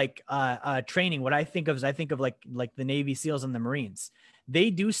think of like training, what I think of is like the Navy SEALs and the Marines.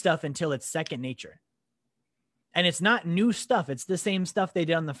 They do stuff until it's second nature. And it's not new stuff. It's the same stuff they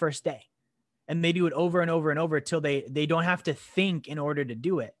did on the first day. And they do it over and over and over until they don't have to think in order to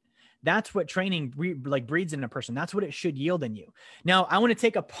do it. That's what training breeds in a person. That's what it should yield in you. Now, I want to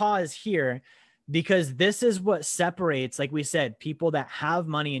take a pause here because this is what separates, like we said, people that have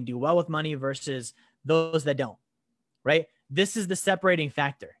money and do well with money versus those that don't, right? This is the separating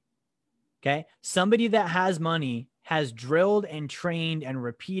factor. Okay. Somebody that has money has drilled and trained and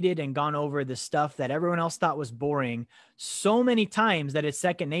repeated and gone over the stuff that everyone else thought was boring so many times that it's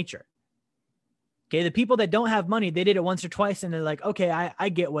second nature. Okay. The people that don't have money, they did it once or twice and they're like, okay, I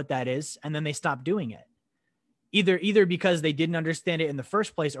get what that is. And then they stop doing it. Either because they didn't understand it in the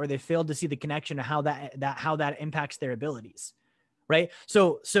first place, or they failed to see the connection to how that impacts their abilities. Right.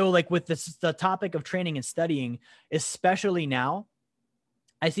 So like with the topic of training and studying, especially now,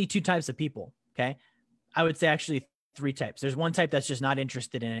 I see 2 types of people. Okay. I would say actually 3 types. There's one type that's just not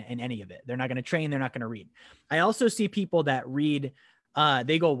interested in any of it. They're not going to train. They're not going to read. I also see people that read,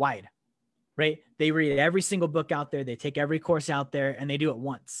 they go wide, right? They read every single book out there. They take every course out there and they do it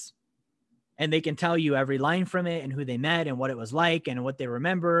once. And they can tell you every line from it and who they met and what it was like and what they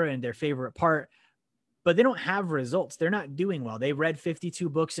remember and their favorite part, but they don't have results. They're not doing well. They read 52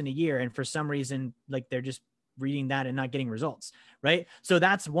 books in a year. And for some reason, like they're just reading that and not getting results, right? So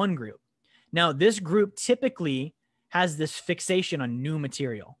that's one group. Now, this group typically has this fixation on new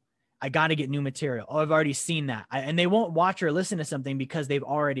material. I got to get new material. Oh, I've already seen that. And they won't watch or listen to something because they've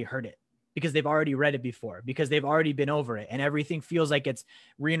already heard it, because they've already read it before, because they've already been over it. And everything feels like it's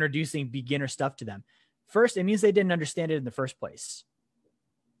reintroducing beginner stuff to them. First, it means they didn't understand it in the first place.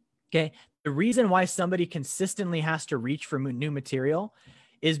 Okay. The reason why somebody consistently has to reach for new material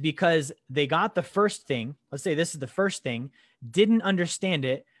is because they got the first thing. Let's say this is the first thing, didn't understand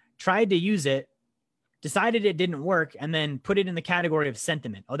it, tried to use it, decided it didn't work, and then put it in the category of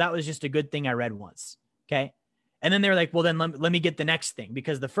sentiment. Oh, that was just a good thing I read once. Okay. And then they're like, well, then let me get the next thing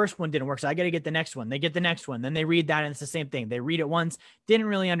because the first one didn't work. So I got to get the next one. They get the next one. Then they read that and it's the same thing. They read it once, didn't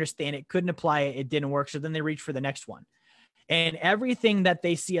really understand it, couldn't apply it. It didn't work. So then they reach for the next one. And everything that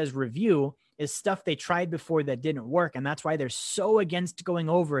they see as review is stuff they tried before that didn't work. And that's why they're so against going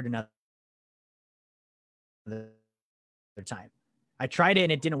over it another time. I tried it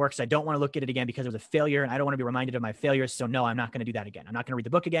and it didn't work. So I don't want to look at it again because it was a failure and I don't want to be reminded of my failures. So no, I'm not going to do that again. I'm not going to read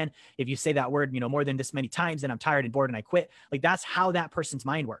the book again. If you say that word, more than this many times, then I'm tired and bored and I quit. Like that's how that person's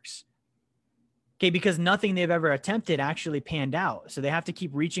mind works. Okay. Because nothing they've ever attempted actually panned out. So they have to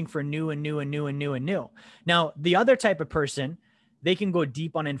keep reaching for new and new and new and new and new. Now, the other type of person, they can go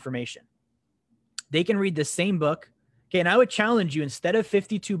deep on information. They can read the same book. Okay. And I would challenge you, instead of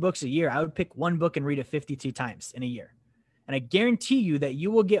 52 books a year, I would pick one book and read it 52 times in a year. And I guarantee you that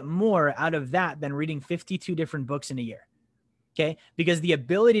you will get more out of that than reading 52 different books in a year. Okay. Because the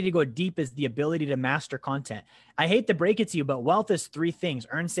ability to go deep is the ability to master content. I hate to break it to you, but wealth is 3 things: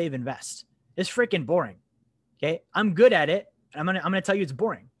 earn, save, invest. It's freaking boring. Okay. I'm good at it. I'm going to tell you it's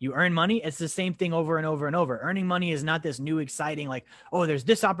boring. You earn money. It's the same thing over and over and over. Earning money is not this new exciting, like, oh, there's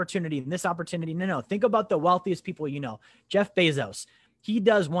this opportunity and this opportunity. No. Think about the wealthiest people you know. Jeff Bezos. He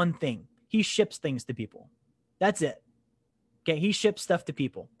does one thing. He ships things to people. That's it. Okay. He ships stuff to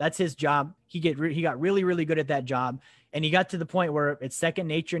people. That's his job. He got really, really good at that job. And he got to the point where it's second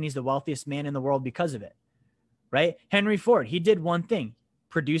nature and he's the wealthiest man in the world because of it. Right? Henry Ford, he did one thing: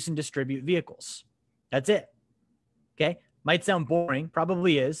 produce and distribute vehicles. That's it. Okay. Might sound boring.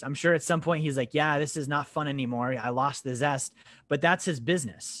 Probably is. I'm sure at some point he's like, yeah, this is not fun anymore. I lost the zest, but that's his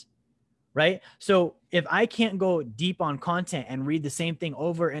business. Right? So if I can't go deep on content and read the same thing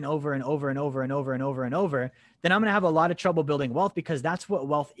over and over and over and over and over and over and over, then I'm going to have a lot of trouble building wealth, because that's what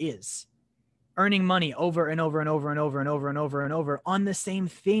wealth is. Earning money over and over and over and over and over and over and over on the same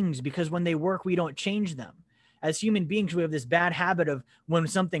things, because when they work, we don't change them. As human beings, we have this bad habit of when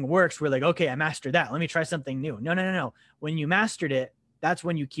something works, we're like, okay, I mastered that. Let me try something new. No. When you mastered it, that's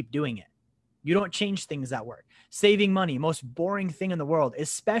when you keep doing it. You don't change things at work. Saving money, most boring thing in the world,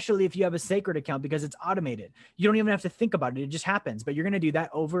 especially if you have a sacred account because it's automated. You don't even have to think about it. It just happens. But you're going to do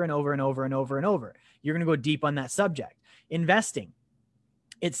that over and over and over and over and over. You're going to go deep on that subject. Investing.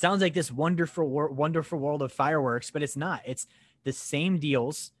 It sounds like this wonderful world of fireworks, but it's not. It's the same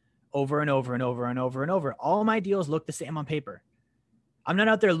deals over and over and over and over and over. All my deals look the same on paper. I'm not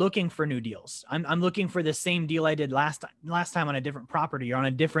out there looking for new deals. I'm looking for the same deal I did last time on a different property or on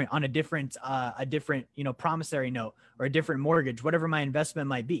a different, promissory note or a different mortgage, whatever my investment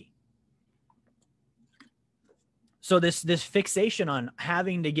might be. So this fixation on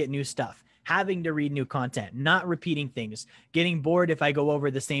having to get new stuff, having to read new content, not repeating things, getting bored if I go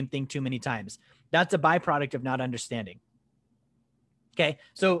over the same thing too many times. That's a byproduct of not understanding. Okay.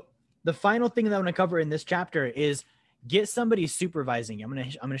 So the final thing that I want to cover in this chapter is get somebody supervising you. I'm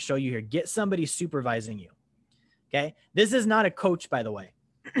going to show you here. Get somebody supervising you. Okay. This is not a coach, by the way.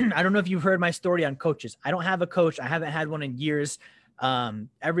 I don't know if you've heard my story on coaches. I don't have a coach. I haven't had one in years.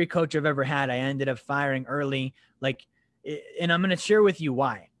 Every coach I've ever had, I ended up firing early. And I'm going to share with you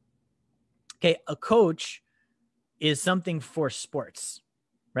why. Okay. A coach is something for sports,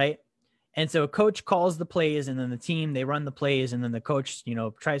 right? And so a coach calls the plays and then the team, they run the plays and then the coach,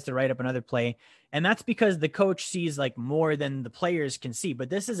 tries to write up another play. And that's because the coach sees more than the players can see, but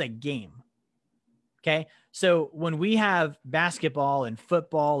this is a game. Okay. So when we have basketball and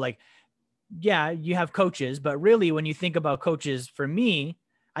football, you have coaches, but really when you think about coaches, for me,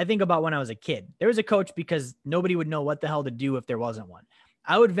 I think about when I was a kid, there was a coach because nobody would know what the hell to do if there wasn't one.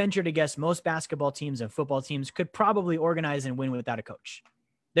 I would venture to guess most basketball teams and football teams could probably organize and win without a coach.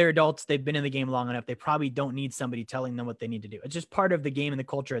 They're adults. They've been in the game long enough. They probably don't need somebody telling them what they need to do. It's just part of the game and the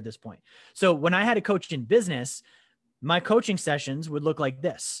culture at this point. So when I had a coach in business, my coaching sessions would look like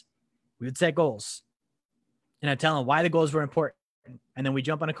this. We would set goals and I'd tell them why the goals were important. And then we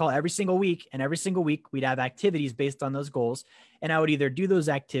jump on a call every single week. And every single week we'd have activities based on those goals. And I would either do those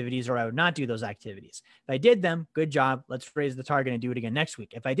activities or I would not do those activities. If I did them, good job. Let's raise the target and do it again next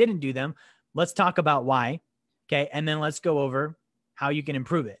week. If I didn't do them, let's talk about why. Okay. And then let's go over how you can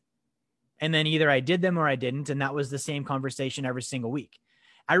improve it. And then either I did them or I didn't. And that was the same conversation every single week.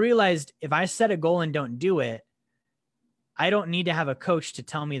 I realized if I set a goal and don't do it, I don't need to have a coach to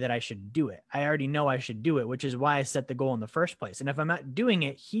tell me that I should do it. I already know I should do it, which is why I set the goal in the first place. And if I'm not doing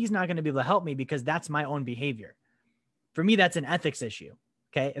it, he's not going to be able to help me because that's my own behavior. For me, that's an ethics issue.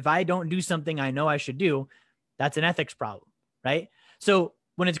 Okay. If I don't do something I know I should do, that's an ethics problem. Right. So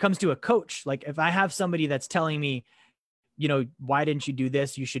when it comes to a coach, if I have somebody that's telling me, why didn't you do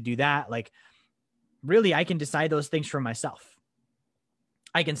this? You should do that. Really, I can decide those things for myself.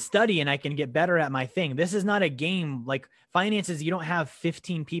 I can study and I can get better at my thing. This is not a game like finances. You don't have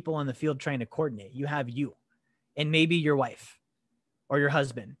 15 people on the field trying to coordinate. You have you and maybe your wife or your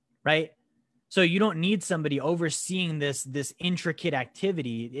husband, right? So you don't need somebody overseeing this intricate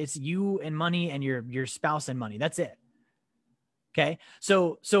activity. It's you and money and your spouse and money. That's it. Okay.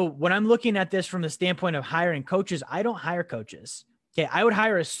 So when I'm looking at this from the standpoint of hiring coaches, I don't hire coaches. Okay. I would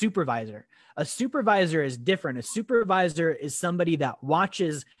hire a supervisor. A supervisor is different. A supervisor is somebody that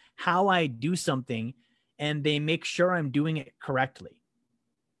watches how I do something and they make sure I'm doing it correctly.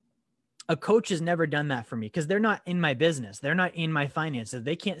 A coach has never done that for me because they're not in my business. They're not in my finances.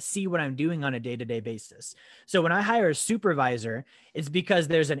 They can't see what I'm doing on a day-to-day basis. So when I hire a supervisor, it's because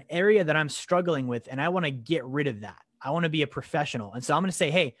there's an area that I'm struggling with and I want to get rid of that. I want to be a professional. And so I'm going to say,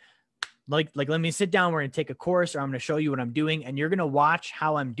 hey, let me sit down. We're going to take a course or I'm going to show you what I'm doing. And you're going to watch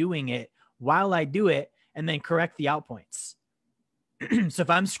how I'm doing it while I do it and then correct the outpoints. So if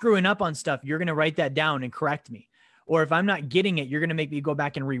I'm screwing up on stuff, you're going to write that down and correct me. Or if I'm not getting it, you're going to make me go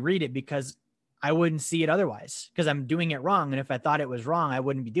back and reread it because I wouldn't see it otherwise because I'm doing it wrong. And if I thought it was wrong, I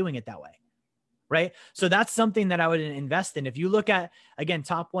wouldn't be doing it that way. Right. So that's something that I would invest in. If you look at, again,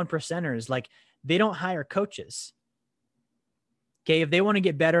 top 1%ers, they don't hire coaches. Okay. If they want to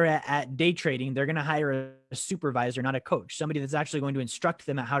get better at day trading, they're going to hire a supervisor, not a coach, somebody that's actually going to instruct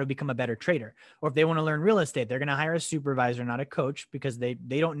them at how to become a better trader. Or if they want to learn real estate, they're going to hire a supervisor, not a coach, because they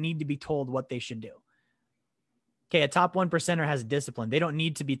don't need to be told what they should do. Okay. A top 1%er has discipline. They don't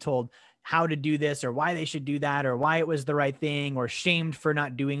need to be told how to do this or why they should do that or why it was the right thing or shamed for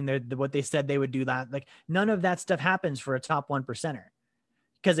not doing what they said they would do that. None of that stuff happens for a top 1%er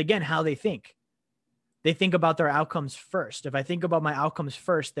because again, how they think. They think about their outcomes first. If I think about my outcomes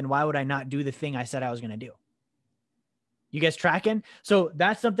first, then why would I not do the thing I said I was going to do? You guys tracking? So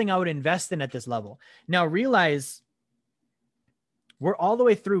that's something I would invest in at this level. Now realize we're all the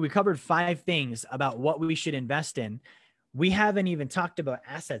way through. We covered 5 things about what we should invest in. We haven't even talked about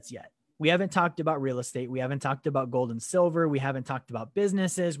assets yet. We haven't talked about real estate. We haven't talked about gold and silver. We haven't talked about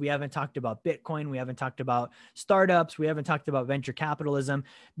businesses. We haven't talked about Bitcoin. We haven't talked about startups. We haven't talked about venture capitalism,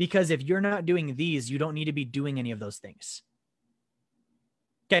 because if you're not doing these, you don't need to be doing any of those things.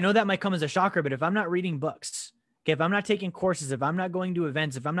 Okay, I know that might come as a shocker, but if I'm not reading books, okay, if I'm not taking courses, if I'm not going to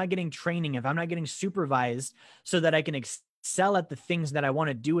events, if I'm not getting training, if I'm not getting supervised so that I can excel at the things that I want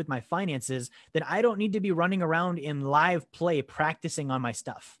to do with my finances, then I don't need to be running around in live play practicing on my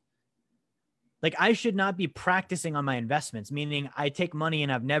stuff. Like, I should not be practicing on my investments, meaning I take money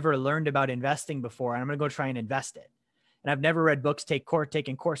and I've never learned about investing before, and I'm going to go try and invest it. And I've never read books,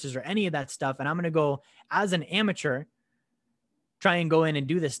 taken courses or any of that stuff. And I'm going to go as an amateur, try and go in and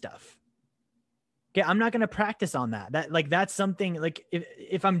do this stuff. Okay. I'm not going to practice on that. That's something like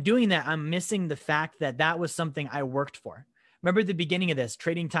if I'm doing that, I'm missing the fact that that was something I worked for. Remember at the beginning of this,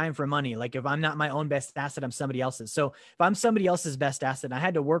 trading time for money. Like, if I'm not my own best asset, I'm somebody else's. So if I'm somebody else's best asset, I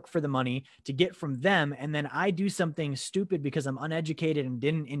had to work for the money to get from them. And then I do something stupid because I'm uneducated and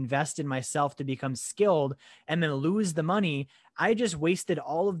didn't invest in myself to become skilled and then lose the money. I just wasted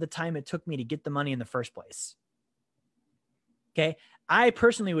all of the time it took me to get the money in the first place. Okay. I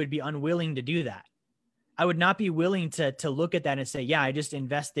personally would be unwilling to do that. I would not be willing to look at that and say, yeah, I just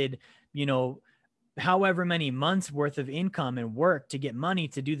invested, however many months worth of income and work to get money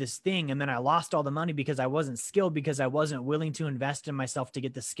to do this thing. And then I lost all the money because I wasn't skilled, because I wasn't willing to invest in myself to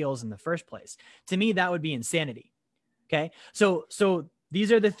get the skills in the first place. To me, that would be insanity. Okay. So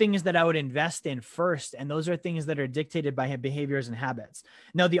these are the things that I would invest in first. And those are things that are dictated by behaviors and habits.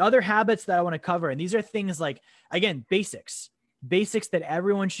 Now, the other habits that I want to cover, and these are things like, again, basics that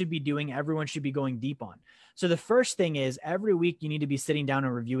everyone should be doing, everyone should be going deep on. So the first thing is, every week you need to be sitting down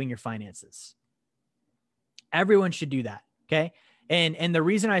and reviewing your finances. Everyone should do that. Okay. And the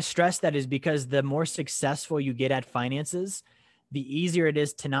reason I stress that is because the more successful you get at finances, the easier it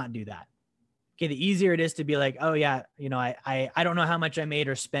is to not do that. Okay. The easier it is to be like, oh yeah, I don't know how much I made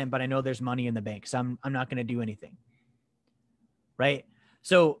or spent, but I know there's money in the bank, so I'm not going to do anything. Right.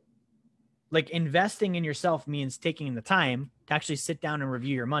 So like, investing in yourself means taking the time to actually sit down and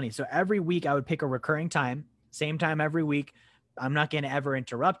review your money. So every week I would pick a recurring time, same time every week. I'm not going to ever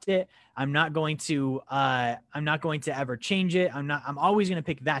interrupt it. I'm not going to ever change it. I'm always going to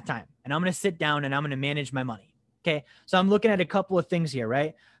pick that time, and I'm going to sit down and I'm going to manage my money. Okay. So I'm looking at a couple of things here,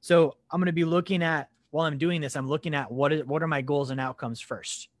 right? So I'm going to be looking at, while I'm doing this, I'm looking at what are my goals and outcomes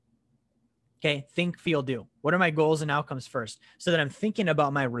first. Okay. Think, feel, do. What are my goals and outcomes first? So that I'm thinking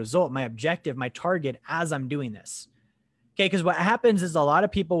about my result, my objective, my target as I'm doing this. Okay. Because what happens is, a lot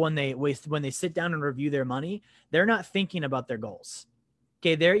of people, when they sit down and review their money, they're not thinking about their goals.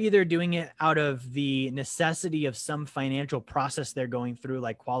 Okay. They're either doing it out of the necessity of some financial process they're going through,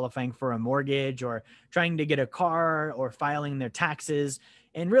 like qualifying for a mortgage or trying to get a car or filing their taxes.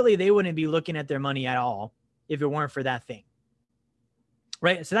 And really, they wouldn't be looking at their money at all if it weren't for that thing.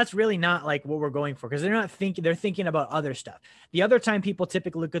 Right. So that's really not like what we're going for, because they're thinking about other stuff. The other time people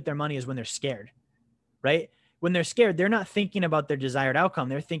typically look at their money is when they're scared, right? When they're scared, they're not thinking about their desired outcome.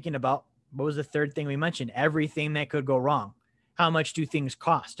 They're thinking about, what was the third thing we mentioned? Everything that could go wrong. How much do things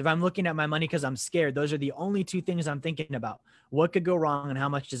cost? If I'm looking at my money because I'm scared, those are the only two things I'm thinking about. What could go wrong and how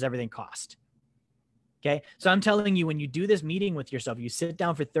much does everything cost? Okay. So I'm telling you, when you do this meeting with yourself, you sit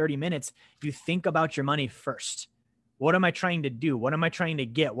down for 30 minutes, you think about your money first. What am I trying to do? What am I trying to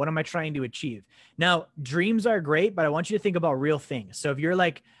get? What am I trying to achieve? Now, dreams are great, but I want you to think about real things. So if you're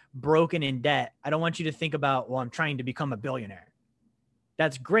like broken in debt, I don't want you to think about, well, I'm trying to become a billionaire.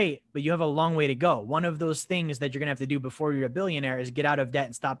 That's great, but you have a long way to go. One of those things that you're going to have to do before you're a billionaire is get out of debt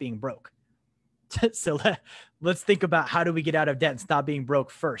and stop being broke. So let's think about, how do we get out of debt and stop being broke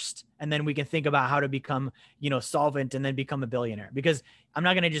first? And then we can think about how to become, solvent and then become a billionaire, because I'm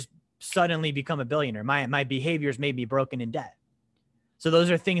not going to just suddenly become a billionaire. My behaviors may be broken in debt. So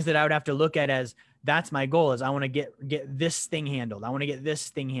those are things that I would have to look at as, that's my goal, is I want to get this thing handled. I want to get this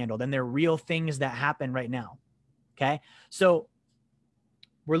thing handled. And they're real things that happen right now. Okay. So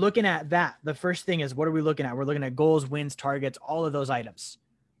we're looking at that. The first thing is, what are we looking at? We're looking at goals, wins, targets, all of those items.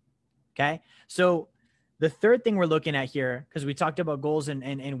 Okay. So the third thing we're looking at here, because we talked about goals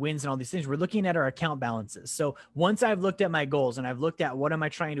and wins and all these things, we're looking at our account balances. So once I've looked at my goals and I've looked at what am I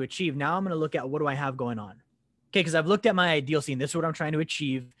trying to achieve, now I'm going to look at what do I have going on. Okay. Because I've looked at my ideal scene. This is what I'm trying to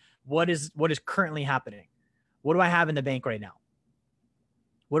achieve. What is currently happening? What do I have in the bank right now?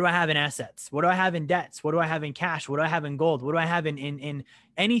 What do I have in assets? What do I have in debts? What do I have in cash? What do I have in gold? What do I have in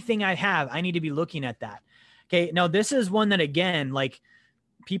anything I have? I need to be looking at that. Okay. Now this is one that, again, like,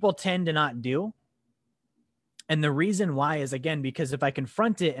 people tend to not do. And the reason why is, again, because if I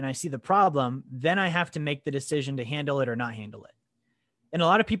confront it and I see the problem, then I have to make the decision to handle it or not handle it. And a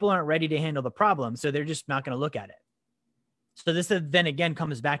lot of people aren't ready to handle the problem, so they're just not going to look at it. So this then again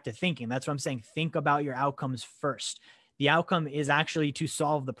comes back to thinking. That's what I'm saying. Think about your outcomes first. The outcome is actually to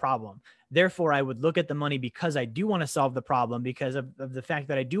solve the problem. Therefore, I would look at the money because I do want to solve the problem, because of the fact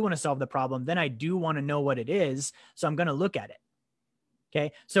that I do want to solve the problem. Then I do want to know what it is. So I'm going to look at it.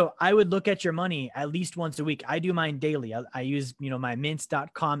 Okay. So I would look at your money at least once a week. I do mine daily. I use, my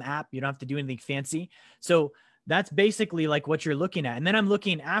mints.com app. You don't have to do anything fancy. So that's basically like what you're looking at. And then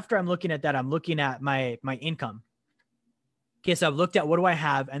after I'm looking at that, I'm looking at my income. Okay. So I've looked at what do I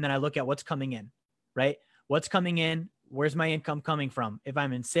have? And then I look at what's coming in, right? What's coming in? Where's my income coming from? If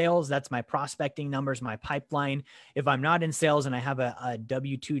I'm in sales, that's my prospecting numbers, my pipeline. If I'm not in sales and I have a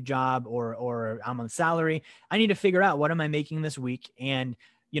W-2 job or I'm on salary, I need to figure out what am I making this week? And,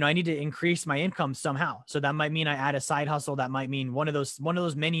 I need to increase my income somehow. So that might mean I add a side hustle. That might mean one of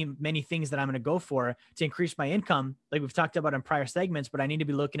those many, many things that I'm going to go for to increase my income, like we've talked about in prior segments, but I need to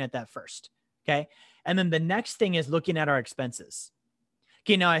be looking at that first. Okay. And then the next thing is looking at our expenses.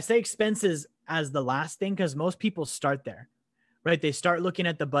 Okay. Now I say expenses as the last thing because most people start there, right? They start looking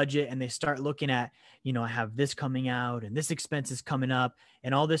at the budget and they start looking at, I have this coming out and this expense is coming up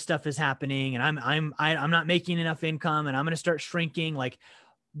and all this stuff is happening and I'm not making enough income and I'm going to start shrinking. Like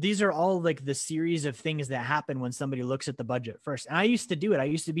these are all like the series of things that happen when somebody looks at the budget first. And I used to do it. I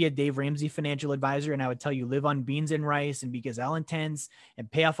used to be a Dave Ramsey financial advisor and I would tell you live on beans and rice and be gazelle intense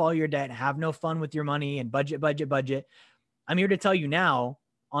and pay off all your debt and have no fun with your money and budget. I'm here to tell you now,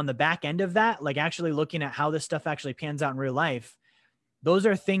 on the back end of that, like actually looking at how this stuff actually pans out in real life, those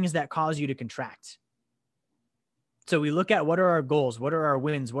are things that cause you to contract. So we look at what are our goals, what are our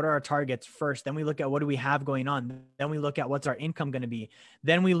wins, what are our targets first. Then we look at what do we have going on. Then we look at what's our income going to be.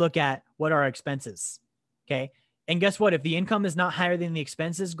 Then we look at what are our expenses. Okay. And guess what? If the income is not higher than the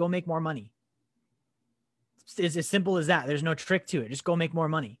expenses, go make more money. It's as simple as that. There's no trick to it. Just go make more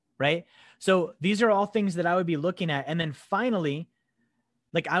money. Right. So these are all things that I would be looking at. And then finally,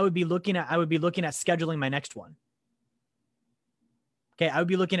 like I would be looking at scheduling my next one. Okay. I would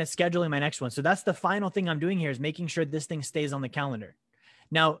be looking at scheduling my next one. So that's the final thing I'm doing here is making sure this thing stays on the calendar.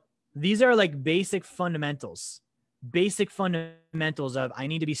 Now, these are like basic fundamentals of I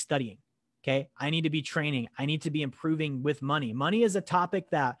need to be studying. Okay. I need to be training. I need to be improving with money. Money is a topic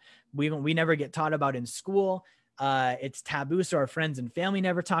that we never get taught about in school. It's taboo. So our friends and family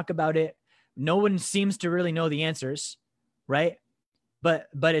never talk about it. No one seems to really know the answers. Right. But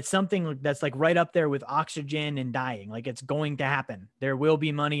it's something that's like right up there with oxygen and dying. Like it's going to happen. There will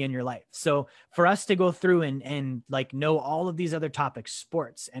be money in your life. So for us to go through and like know all of these other topics,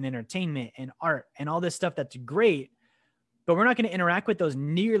 sports and entertainment and art and all this stuff, that's great. But we're not going to interact with those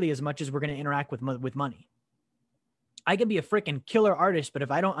nearly as much as we're going to interact with money. I can be a freaking killer artist, but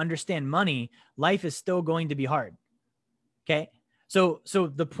if I don't understand money, life is still going to be hard. Okay. So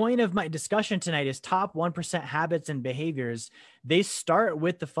the point of my discussion tonight is top 1% habits and behaviors. They start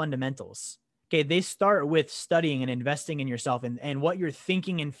with the fundamentals. Okay. They start with studying and investing in yourself and what you're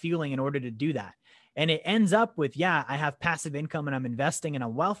thinking and feeling in order to do that. And it ends up with, yeah, I have passive income and I'm investing and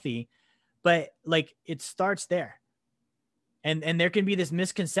I'm wealthy, but like it starts there. And there can be this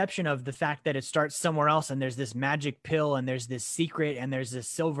misconception of the fact that it starts somewhere else and there's this magic pill and there's this secret and there's this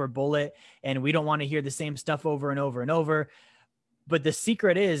silver bullet and we don't want to hear the same stuff over and over and over. But the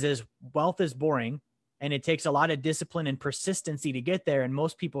secret is wealth is boring and it takes a lot of discipline and persistency to get there. And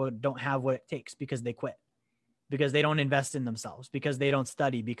most people don't have what it takes because they quit, because they don't invest in themselves, because they don't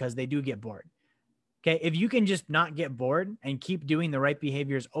study, because they do get bored. Okay. If you can just not get bored and keep doing the right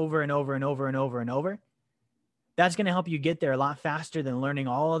behaviors over and over and over and over and over, that's going to help you get there a lot faster than learning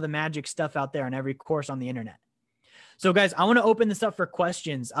all of the magic stuff out there on every course on the internet. So guys, I want to open this up for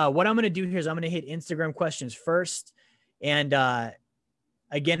questions. What I'm going to do here is I'm going to hit Instagram questions first. And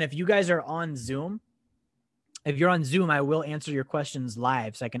again, if you guys are on Zoom, if you're on Zoom, I will answer your questions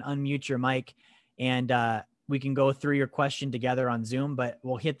live. So I can unmute your mic and we can go through your question together on Zoom, but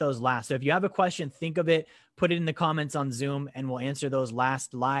we'll hit those last. So if you have a question, think of it, put it in the comments on Zoom and we'll answer those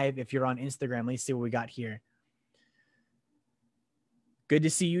last live. If you're on Instagram, let's see what we got here. Good to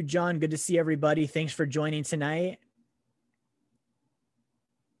see you, John. Good to see everybody. Thanks for joining tonight.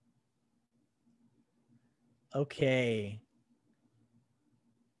 Okay.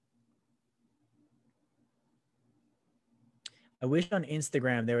 I wish on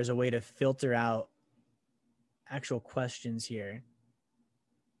Instagram there was a way to filter out actual questions here.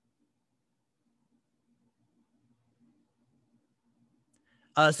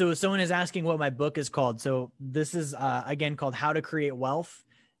 So someone is asking what my book is called. So this is, again, called How to Create Wealth.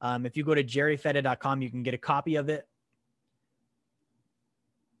 If you go to jerryfetta.com, you can get a copy of it.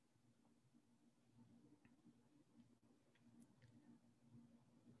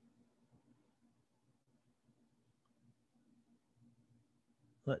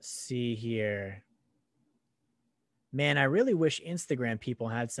 Let's see here. Man, I really wish Instagram people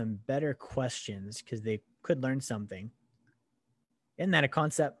had some better questions because they could learn something. Isn't that a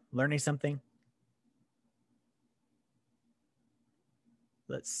concept? Learning something?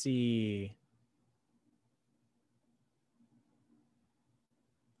 Let's see.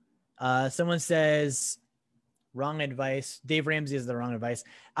 Someone says wrong advice. Dave Ramsey is the wrong advice.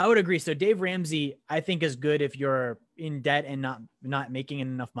 I would agree. So Dave Ramsey, I think, is good if you're in debt and not making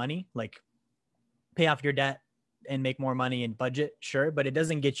enough money. Like, pay off your debt and make more money and budget, sure, but it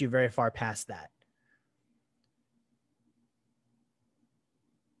doesn't get you very far past that.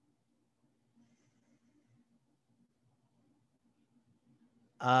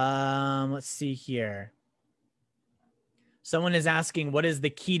 Let's see here. Someone is asking, what is the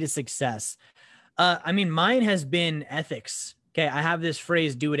key to success? I mean, mine has been ethics. Okay. I have this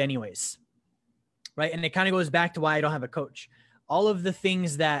phrase, do it anyways. Right. And it kind of goes back to why I don't have a coach. All of the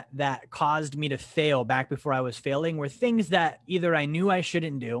things that caused me to fail back before I was failing were things that either I knew I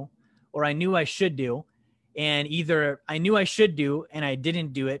shouldn't do or I knew I should do. And either I knew I should do and I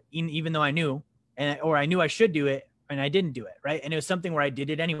didn't do it, even though I knew, or I knew I should do it and I didn't do it. Right. And it was something where I did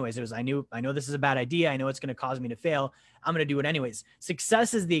it anyways. It was, I know this is a bad idea. I know it's going to cause me to fail. I'm going to do it anyways.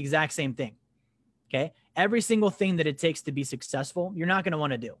 Success is the exact same thing. Okay. Every single thing that it takes to be successful, you're not going to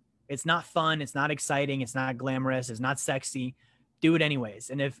want to do. It's not fun. It's not exciting. It's not glamorous. It's not sexy. Do it anyways.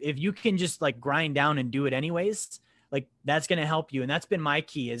 And if you can just like grind down and do it anyways, like that's going to help you. And that's been my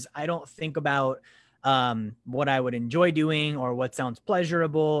key is I don't think about what I would enjoy doing or what sounds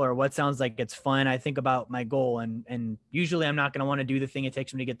pleasurable or what sounds like it's fun. I think about my goal and usually I'm not going to want to do the thing it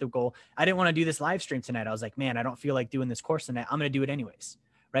takes me to get the goal. I didn't want to do this live stream tonight. I was like, man, I don't feel like doing this course tonight. I'm going to do it anyways.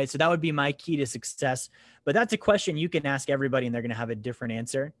 Right. So that would be my key to success. But that's a question you can ask everybody and they're going to have a different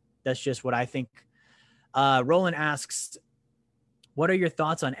answer. That's just what I think. Roland asks, what are your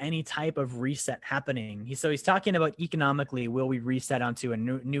thoughts on any type of reset happening? So he's talking about economically, will we reset onto a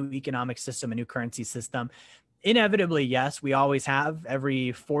new economic system, a new currency system? Inevitably, yes, we always have.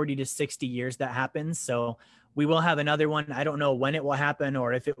 Every 40 to 60 years that happens. So we will have another one. I don't know when it will happen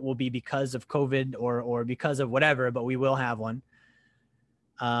or if it will be because of COVID or because of whatever, but we will have one.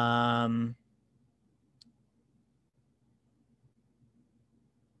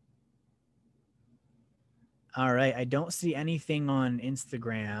 All right. I don't see anything on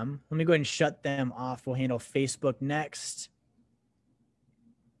Instagram. Let me go ahead and shut them off. We'll handle Facebook next.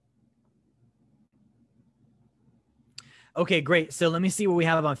 Okay, great. So let me see what we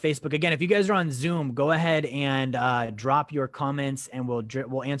have on Facebook. Again, if you guys are on Zoom, go ahead and drop your comments and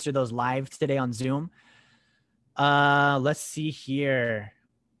we'll answer those live today on Zoom. Let's see here.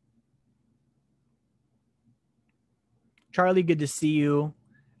 Charlie, good to see you.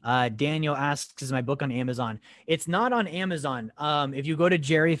 Daniel asks, is my book on Amazon? It's not on Amazon. If you go to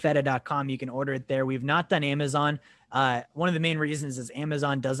jerryfetta.com, you can order it there. We've not done Amazon. One of the main reasons is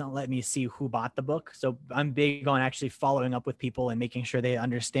Amazon doesn't let me see who bought the book. So I'm big on actually following up with people and making sure they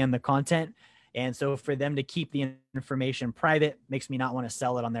understand the content. And so for them to keep the information private makes me not want to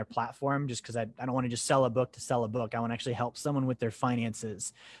sell it on their platform just because I don't want to just sell a book to sell a book. I want to actually help someone with their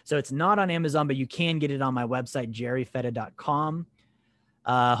finances. So it's not on Amazon, but you can get it on my website, jerryfetta.com.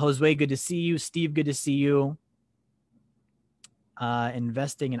 Josue, good to see you. Steve, good to see you.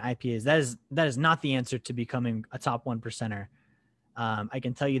 Investing in IPAs. That is not the answer to becoming a top 1%er. I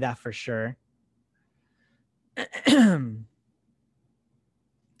can tell you that for sure.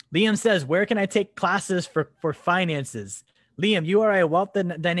 Liam says, where can I take classes for finances? Liam, you are a Wealth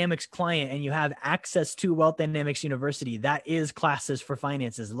Dynamics client and you have access to Wealth Dynamics University. That is classes for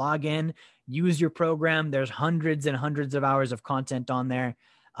finances. Log in, use your program. There's hundreds and hundreds of hours of content on there.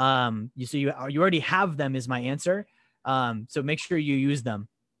 You already have them is my answer. So make sure you use them.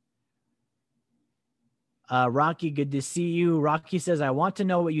 Rocky, good to see you. Rocky says, I want to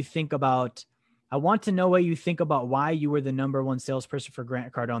know what you think about why you were the #1 salesperson for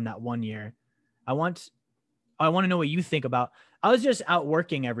Grant Cardone that one year. I want to know what you think about. I was just out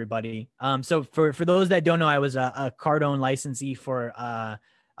working everybody. So for those that don't know, I was a Cardone licensee for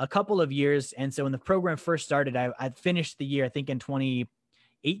a couple of years. And so when the program first started, I finished the year, I think in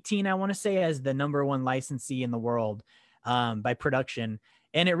 2018, I want to say, as the #1 licensee in the world by production.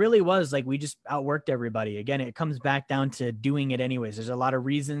 And it really was like we just outworked everybody. Again, it comes back down to doing it anyways. There's a lot of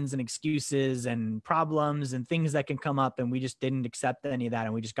reasons and excuses and problems and things that can come up, and we just didn't accept any of that,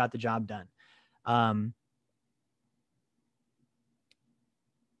 and we just got the job done.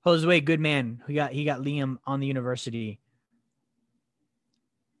 Josue, good man. He got Liam on the university.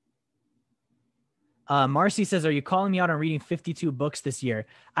 Marcy says, are you calling me out on reading 52 books this year?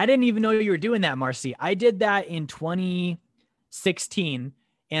 I didn't even know you were doing that, Marcy. I did that in 2016.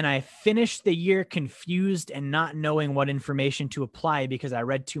 and I finished the year confused and not knowing what information to apply because I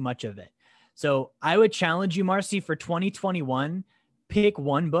read too much of it. So I would challenge you, Marcy, for 2021, pick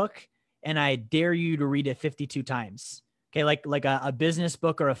one book and I dare you to read it 52 times. Okay. Like a business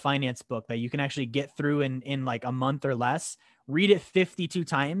book or a finance book that you can actually get through in like a month or less. Read it 52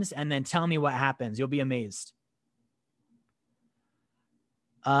 times and then tell me what happens. You'll be amazed.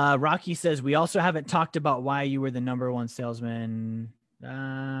 Rocky says, we also haven't talked about why you were the number one salesman.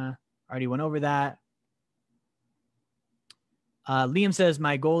 Already went over that. Liam says,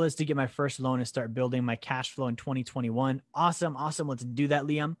 my goal is to get my first loan and start building my cash flow in 2021. Awesome. Let's do that,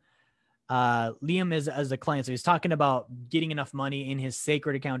 Liam. Liam is as a client. So he's talking about getting enough money in his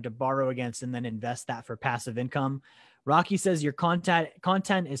sacred account to borrow against and then invest that for passive income. Rocky says your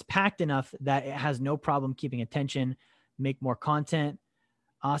content is packed enough that it has no problem keeping attention. Make more content.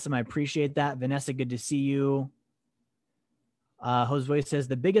 Awesome. I appreciate that. Vanessa, good to see you. Josue says,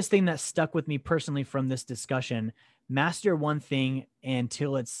 the biggest thing that stuck with me personally from this discussion, master one thing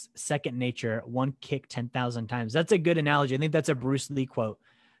until it's second nature, one kick 10,000 times. That's a good analogy. I think that's a Bruce Lee quote.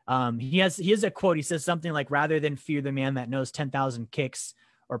 He has a quote. He says something like, rather than fear the man that knows 10,000 kicks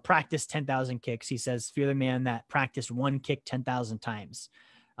or practice 10,000 kicks, he says, fear the man that practiced one kick 10,000 times.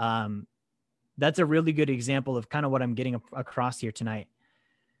 That's a really good example of kind of what I'm getting across here tonight.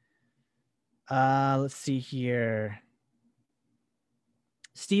 Let's see here.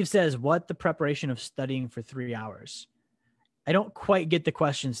 Steve says, what the preparation of studying for 3 hours? I don't quite get the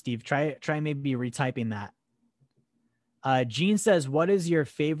question, Steve. Try maybe retyping that. Gene says, what is your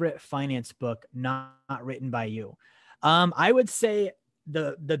favorite finance book not written by you? I would say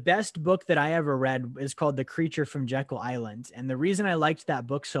the best book that I ever read is called The Creature from Jekyll Island. And the reason I liked that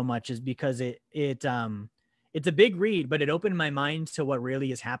book so much is because it's a big read, but it opened my mind to what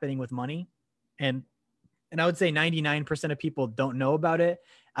really is happening with money. And I would say 99% of people don't know about it.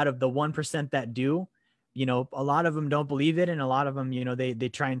 Out of the 1% that do, you know, a lot of them don't believe it. And a lot of them, you know, they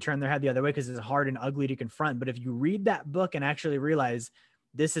try and turn their head the other way because it's hard and ugly to confront. But if you read that book and actually realize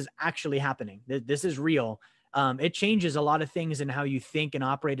this is actually happening, this is real, it changes a lot of things in how you think and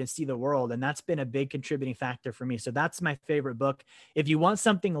operate and see the world. And that's been a big contributing factor for me. So that's my favorite book. If you want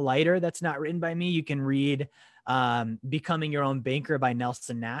something lighter that's not written by me, you can read Becoming Your Own Banker by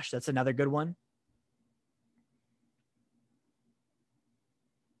Nelson Nash. That's another good one.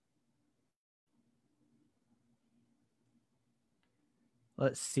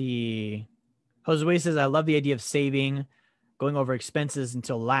 Let's see. Josue says, I love the idea of saving, going over expenses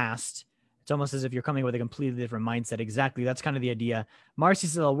until last. It's almost as if you're coming with a completely different mindset. Exactly. That's kind of the idea. Marcy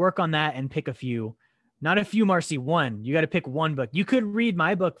says, I'll work on that and pick a few. Not a few, Marcy, one. You got to pick one book. You could read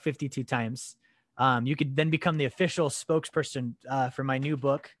my book 52 times. You could then become the official spokesperson for my new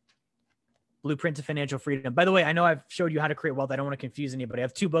book, Blueprint to Financial Freedom. By the way, I know I've showed you how to create wealth. I don't want to confuse anybody. I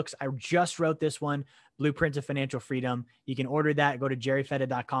have two books. I just wrote this one, Blueprint to Financial Freedom. You can order that. Go to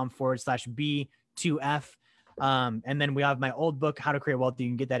jerryfetta.com/B2F. And then we have my old book, How to Create Wealth. You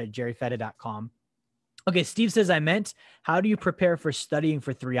can get that at jerryfetta.com. Okay, Steve says, I meant, how do you prepare for studying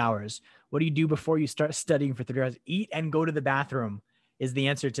for 3 hours? What do you do before you start studying for 3 hours? Eat and go to the bathroom is the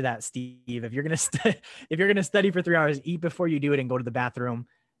answer to that, Steve. If you're gonna study for 3 hours, eat before you do it and go to the bathroom.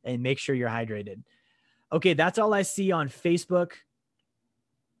 And make sure you're hydrated. Okay, that's all I see on Facebook.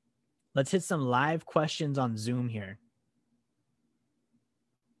 Let's hit some live questions on Zoom here.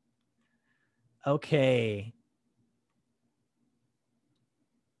 Okay.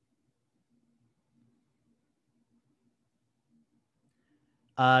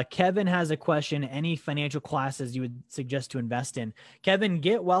 Kevin has a question. Any financial classes you would suggest to invest in? Kevin,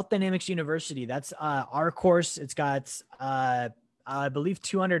 get Wealth Dynamics University. That's our course. It's got I believe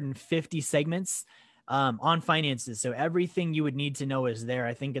 250 segments on finances. So everything you would need to know is there.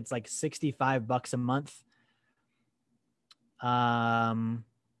 I think it's like $65 a month.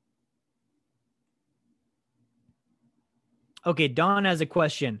 Okay, Dawn has a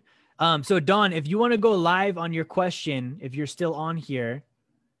question. So Dawn, if you want to go live on your question, if you're still on here,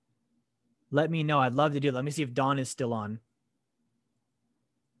 let me know. I'd love to do it. Let me see if Dawn is still on.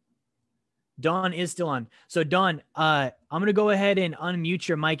 Dawn is still on. So Dawn, I'm going to go ahead and unmute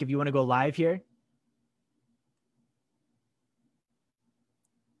your mic if you want to go live here.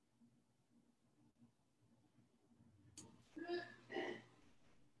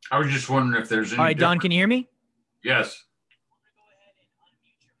 I was just wondering if there's any. All right, Dawn, can you hear me? Yes.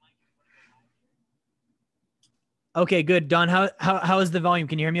 Okay, good. Dawn, how is the volume?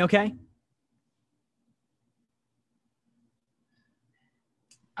 Can you hear me okay?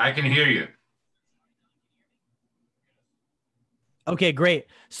 I can hear you. Okay, great.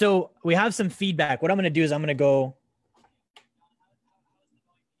 So we have some feedback. What I'm going to do is I'm going to go.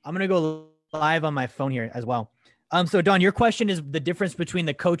 I'm going to go live on my phone here as well. So Don, your question is the difference between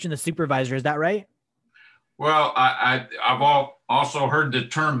the coach and the supervisor. Is that right? Well, I've also heard the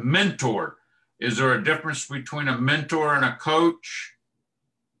term mentor. Is there a difference between a mentor and a coach?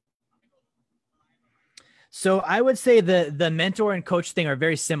 So I would say the mentor and coach thing are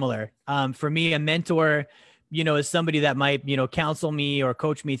very similar. For me, a mentor, is somebody that might, counsel me or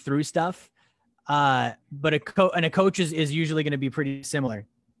coach me through stuff. But a coach is usually going to be pretty similar.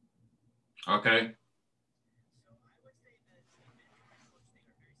 Okay.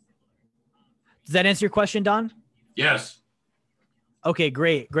 Does that answer your question, Don? Yes. Okay,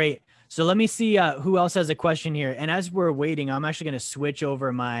 great. So let me see who else has a question here. And as we're waiting, I'm actually going to switch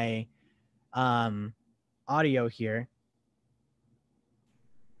over my audio here.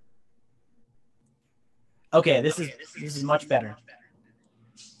 Okay, this is much better.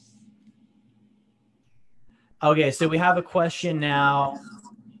 Okay, so we have a question now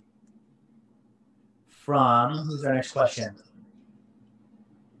from, who's our next question?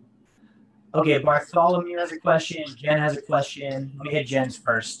 Okay, Bartholomew has a question. Jen has a question. Let me hit Jen's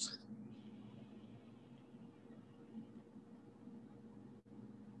first.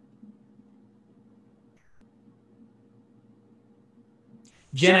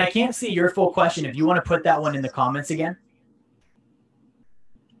 Jen, I can't see your full question. If you want to put that one in the comments again.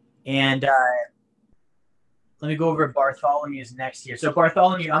 And let me go over Bartholomew's next here. So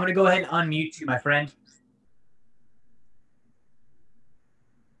Bartholomew, I'm going to go ahead and unmute you, my friend.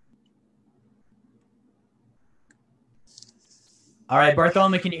 All right,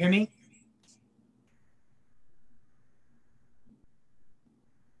 Bartholomew, can you hear me?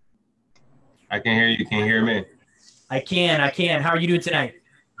 I can hear you. Can you hear me? I can. How are you doing tonight?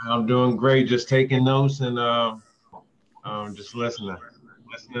 I'm doing great. Just taking notes and just listening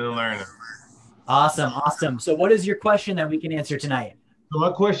and learning. Awesome. So what is your question that we can answer tonight? So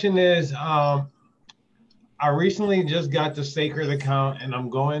my question is, I recently just got the Sacred account and I'm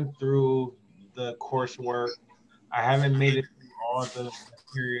going through the coursework. I haven't made it through all the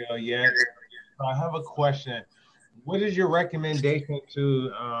material yet. So I have a question. What is your recommendation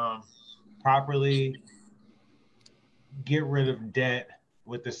to properly get rid of debt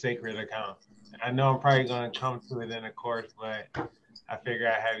with the Sacred account? I know I'm probably going to come to it in a course, but I figure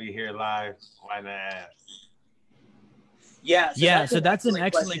I have you here live. Why not ask? Yeah, so that's an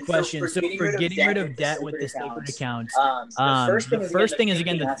excellent question. So for getting rid of debt with the Sacred account, the first thing is,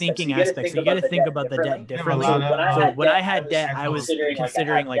 again, the thinking aspect. So you got to think about the debt differently. So when I had debt, I was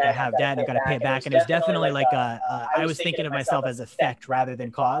considering like I have debt and I've got to pay it back. And it was definitely like I was thinking of myself as effect rather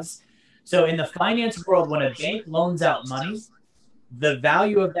than cause. So in the finance world, when a bank loans out money, the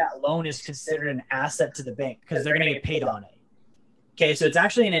value of that loan is considered an asset to the bank because they're going to get paid on it. Okay, so it's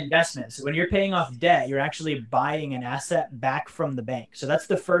actually an investment. So when you're paying off debt, you're actually buying an asset back from the bank. So that's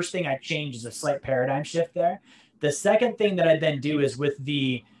the first thing I change, is a slight paradigm shift there. The second thing that I then do is with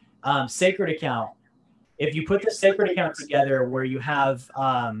the Sacred account. If you put the Sacred account together where you have,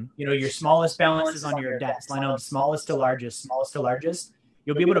 your smallest balances on your debt, line of smallest to largest,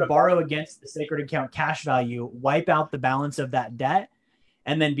 you'll be able to borrow against the Sacred account cash value, wipe out the balance of that debt,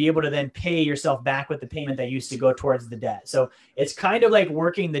 and then be able to then pay yourself back with the payment that used to go towards the debt. So it's kind of like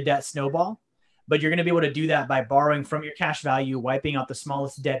working the debt snowball, but you're going to be able to do that by borrowing from your cash value, wiping out the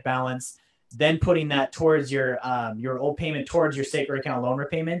smallest debt balance, then putting that towards your old payment towards your Sacred account loan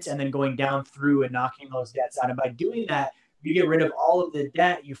repayment, and then going down through and knocking those debts out. And by doing that, you get rid of all of the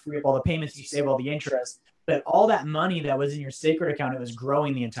debt, you free up all the payments, you save all the interest, but all that money that was in your Sacred account, it was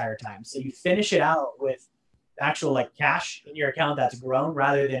growing the entire time. So you finish it out with actual like cash in your account that's grown,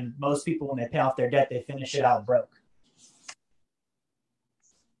 rather than most people when they pay off their debt, they finish it out broke.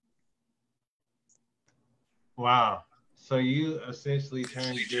 Wow. So you essentially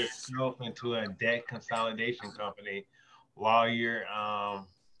turned yourself into a debt consolidation company while your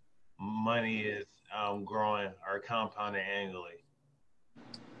money is growing or compounding annually.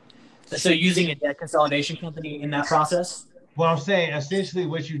 So using a debt consolidation company in that process? Well, I'm saying essentially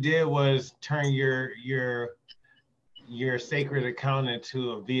what you did was turn your Sacred account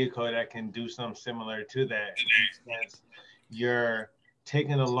into a vehicle that can do something similar to that. You're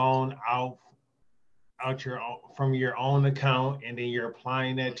taking a loan out from your own account, and then you're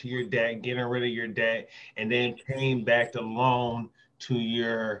applying that to your debt, getting rid of your debt, and then paying back the loan to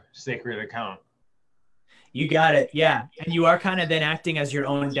your Sacred account. You got it. Yeah. And you are kind of then acting as your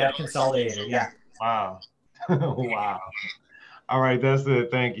own debt consolidator. Yeah. Wow. Wow. All right. That's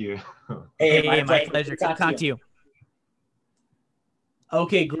it. Thank you. Hey, my pleasure. Good to talk to you.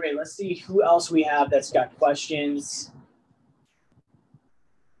 Okay, great. Let's see who else we have that's got questions.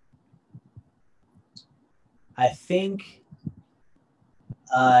 I think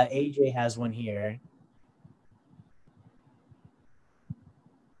AJ has one here.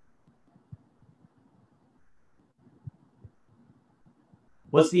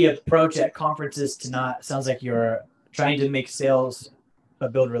 What's the approach at conferences to not, sounds like you're trying to make sales,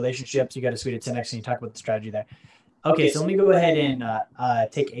 but build relationships. You got a suite of 10X and you talk about the strategy there. Okay, so let me go ahead and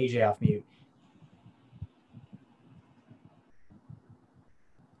take AJ off mute.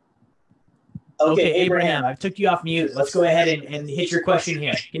 Okay, Abraham, I've took you off mute. Let's go ahead and hit your question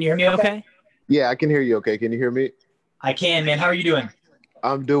here. Can you hear me okay? Yeah, I can hear you okay. Can you hear me? I can, man. How are you doing?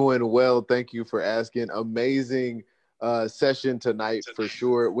 I'm doing well. Thank you for asking. Amazing session tonight for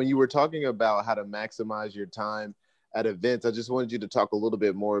sure. When you were talking about how to maximize your time at events, I just wanted you to talk a little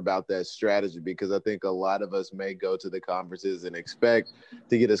bit more about that strategy, because I think a lot of us may go to the conferences and expect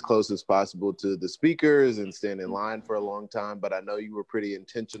to get as close as possible to the speakers and stand in line for a long time. But I know you were pretty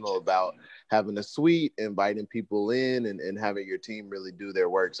intentional about having a suite, inviting people in, and having your team really do their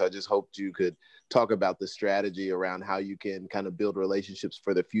work. So I just hoped you could talk about the strategy around how you can kind of build relationships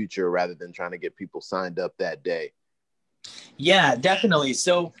for the future rather than trying to get people signed up that day. Yeah, definitely.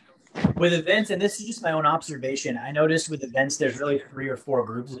 So with events, and this is just my own observation, I noticed with events, there's really 3 or 4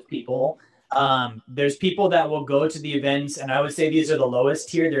 groups of people. There's people that will go to the events, and I would say these are the lowest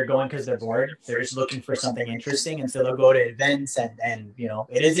tier. They're going because they're bored. They're just looking for something interesting. And so they'll go to events and you know,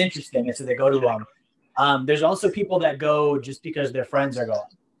 it is interesting. And so they go to them. There's also people that go just because their friends are going.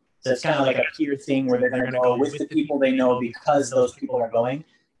 So it's kind of like a peer thing where they're going to go with the people they know because those people are going.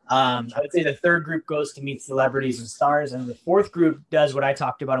 I would say the 3rd group goes to meet celebrities and stars, and the 4th group does what I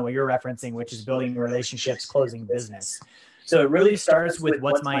talked about and what you're referencing, which is building relationships, closing business. So it really starts with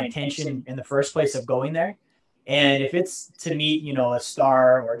what's my intention in the first place of going there. And if it's to meet, you know, a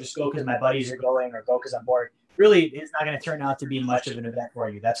star, or just go because my buddies are going, or go because I'm bored, really it's not going to turn out to be much of an event for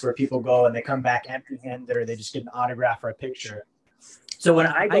you. That's where people go and they come back empty-handed, or they just get an autograph or a picture. So when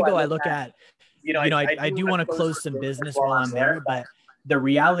I go, I look at, I do want to close some business while I'm there, but the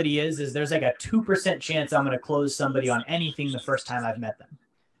reality is there's like a 2% chance I'm going to close somebody on anything the first time I've met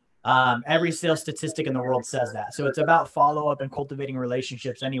them. Every sales statistic in the world says that. So it's about follow-up and cultivating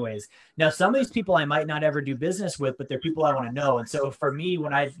relationships anyways. Now, some of these people I might not ever do business with, but they're people I want to know. And so for me,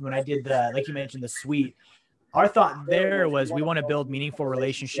 when I did the, like you mentioned, the suite, our thought there was we want to build meaningful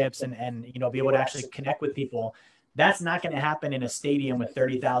relationships and you know, be able to actually connect with people. That's not going to happen in a stadium with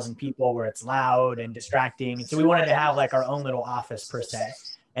 30,000 people where it's loud and distracting. And so we wanted to have like our own little office per se.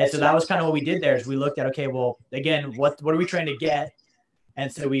 And so that was kind of what we did there, is we looked at, okay, well, again, what are we trying to get?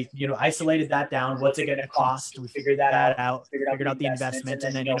 And so we, you know, isolated that down. What's it going to cost? We figured that out, figured out the investment.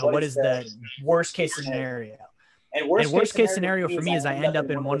 And then, you know, what is the worst case scenario? And worst case scenario for me is I end up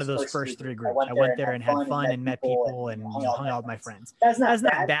in one of those first 3 groups. I went there and had fun and met people and hung out with my friends. That's not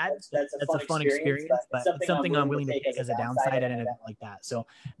bad. That's a fun experience, but it's something I'm willing to take as a downside at an event like that. So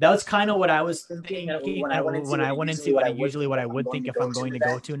that was kind of what I was thinking when I went into what I would think if I'm going to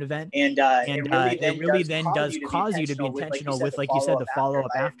go to an event. And it really then does cause you to be intentional with, like you said, the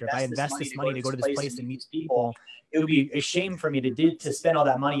follow-up after. If I invest this money to go to this place and meet people, it would be a shame for me to spend all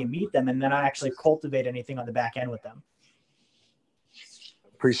that money and meet them and then not actually cultivate anything on the back end with them.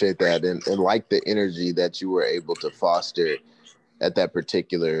 Appreciate that, and like the energy that you were able to foster at that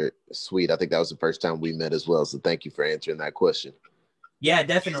particular suite. I think that was the first time we met as well. So thank you for answering that question. Yeah,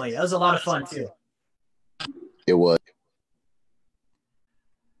 definitely. That was a lot of fun too. It was.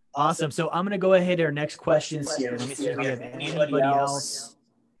 Awesome. So I'm going to go ahead to our next questions here. Let me see if we have anybody else.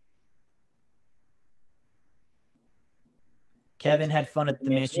 Kevin had fun at the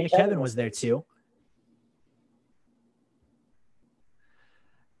mansion. Yeah, Kevin was there too.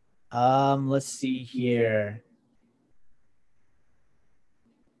 Let's see here.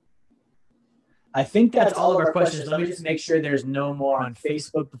 I think that's all of our questions. Let me just make sure there's no more on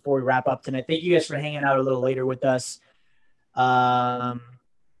Facebook before we wrap up tonight. Thank you guys for hanging out a little later with us. Nice.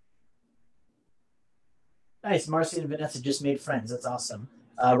 Marcy and Vanessa just made friends. That's awesome.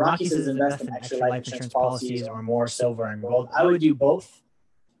 Rocky says invest in extra life insurance policies or more silver and gold. I would do both.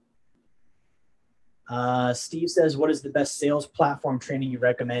 Steve says, what is the best sales platform training you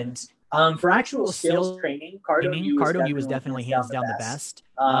recommend? For actual sales training, Cardo was definitely hands down the best.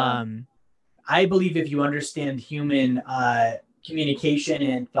 I believe if you understand human communication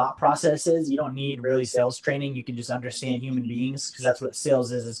and thought processes, you don't need really sales training. You can just understand human beings, because that's what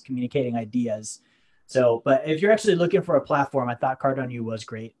sales is communicating ideas. So, but if you're actually looking for a platform, I thought Cardone was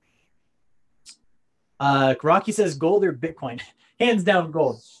great. Rocky says gold or Bitcoin. Hands down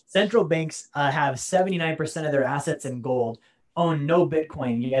gold. Central banks have 79% of their assets in gold, own no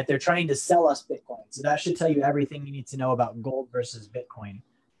Bitcoin, yet they're trying to sell us Bitcoin. So that should tell you everything you need to know about gold versus Bitcoin.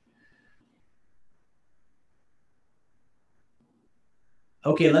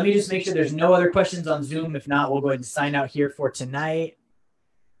 Okay, let me just make sure there's no other questions on Zoom. If not, we'll go ahead and sign out here for tonight.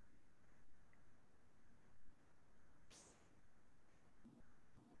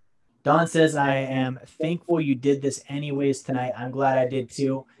 Don says, I am thankful you did this anyways tonight. I'm glad I did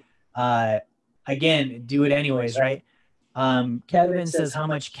too. Again, do it anyways, right? Kevin says, how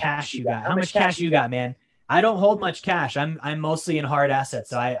much cash you got? How much cash you got, man? I don't hold much cash. I'm mostly in hard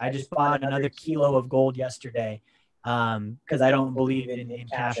assets. So I just bought another kilo of gold yesterday because I don't believe in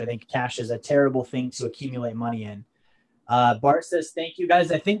cash. I think cash is a terrible thing to accumulate money in. Bart says, thank you,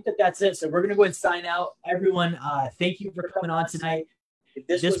 guys. I think that's it. So we're going to go ahead and sign out. Everyone, thank you for coming on tonight. If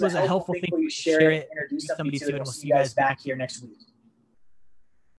this was a helpful thing for you, share it, introduce somebody to it, and we'll see you guys back here next week.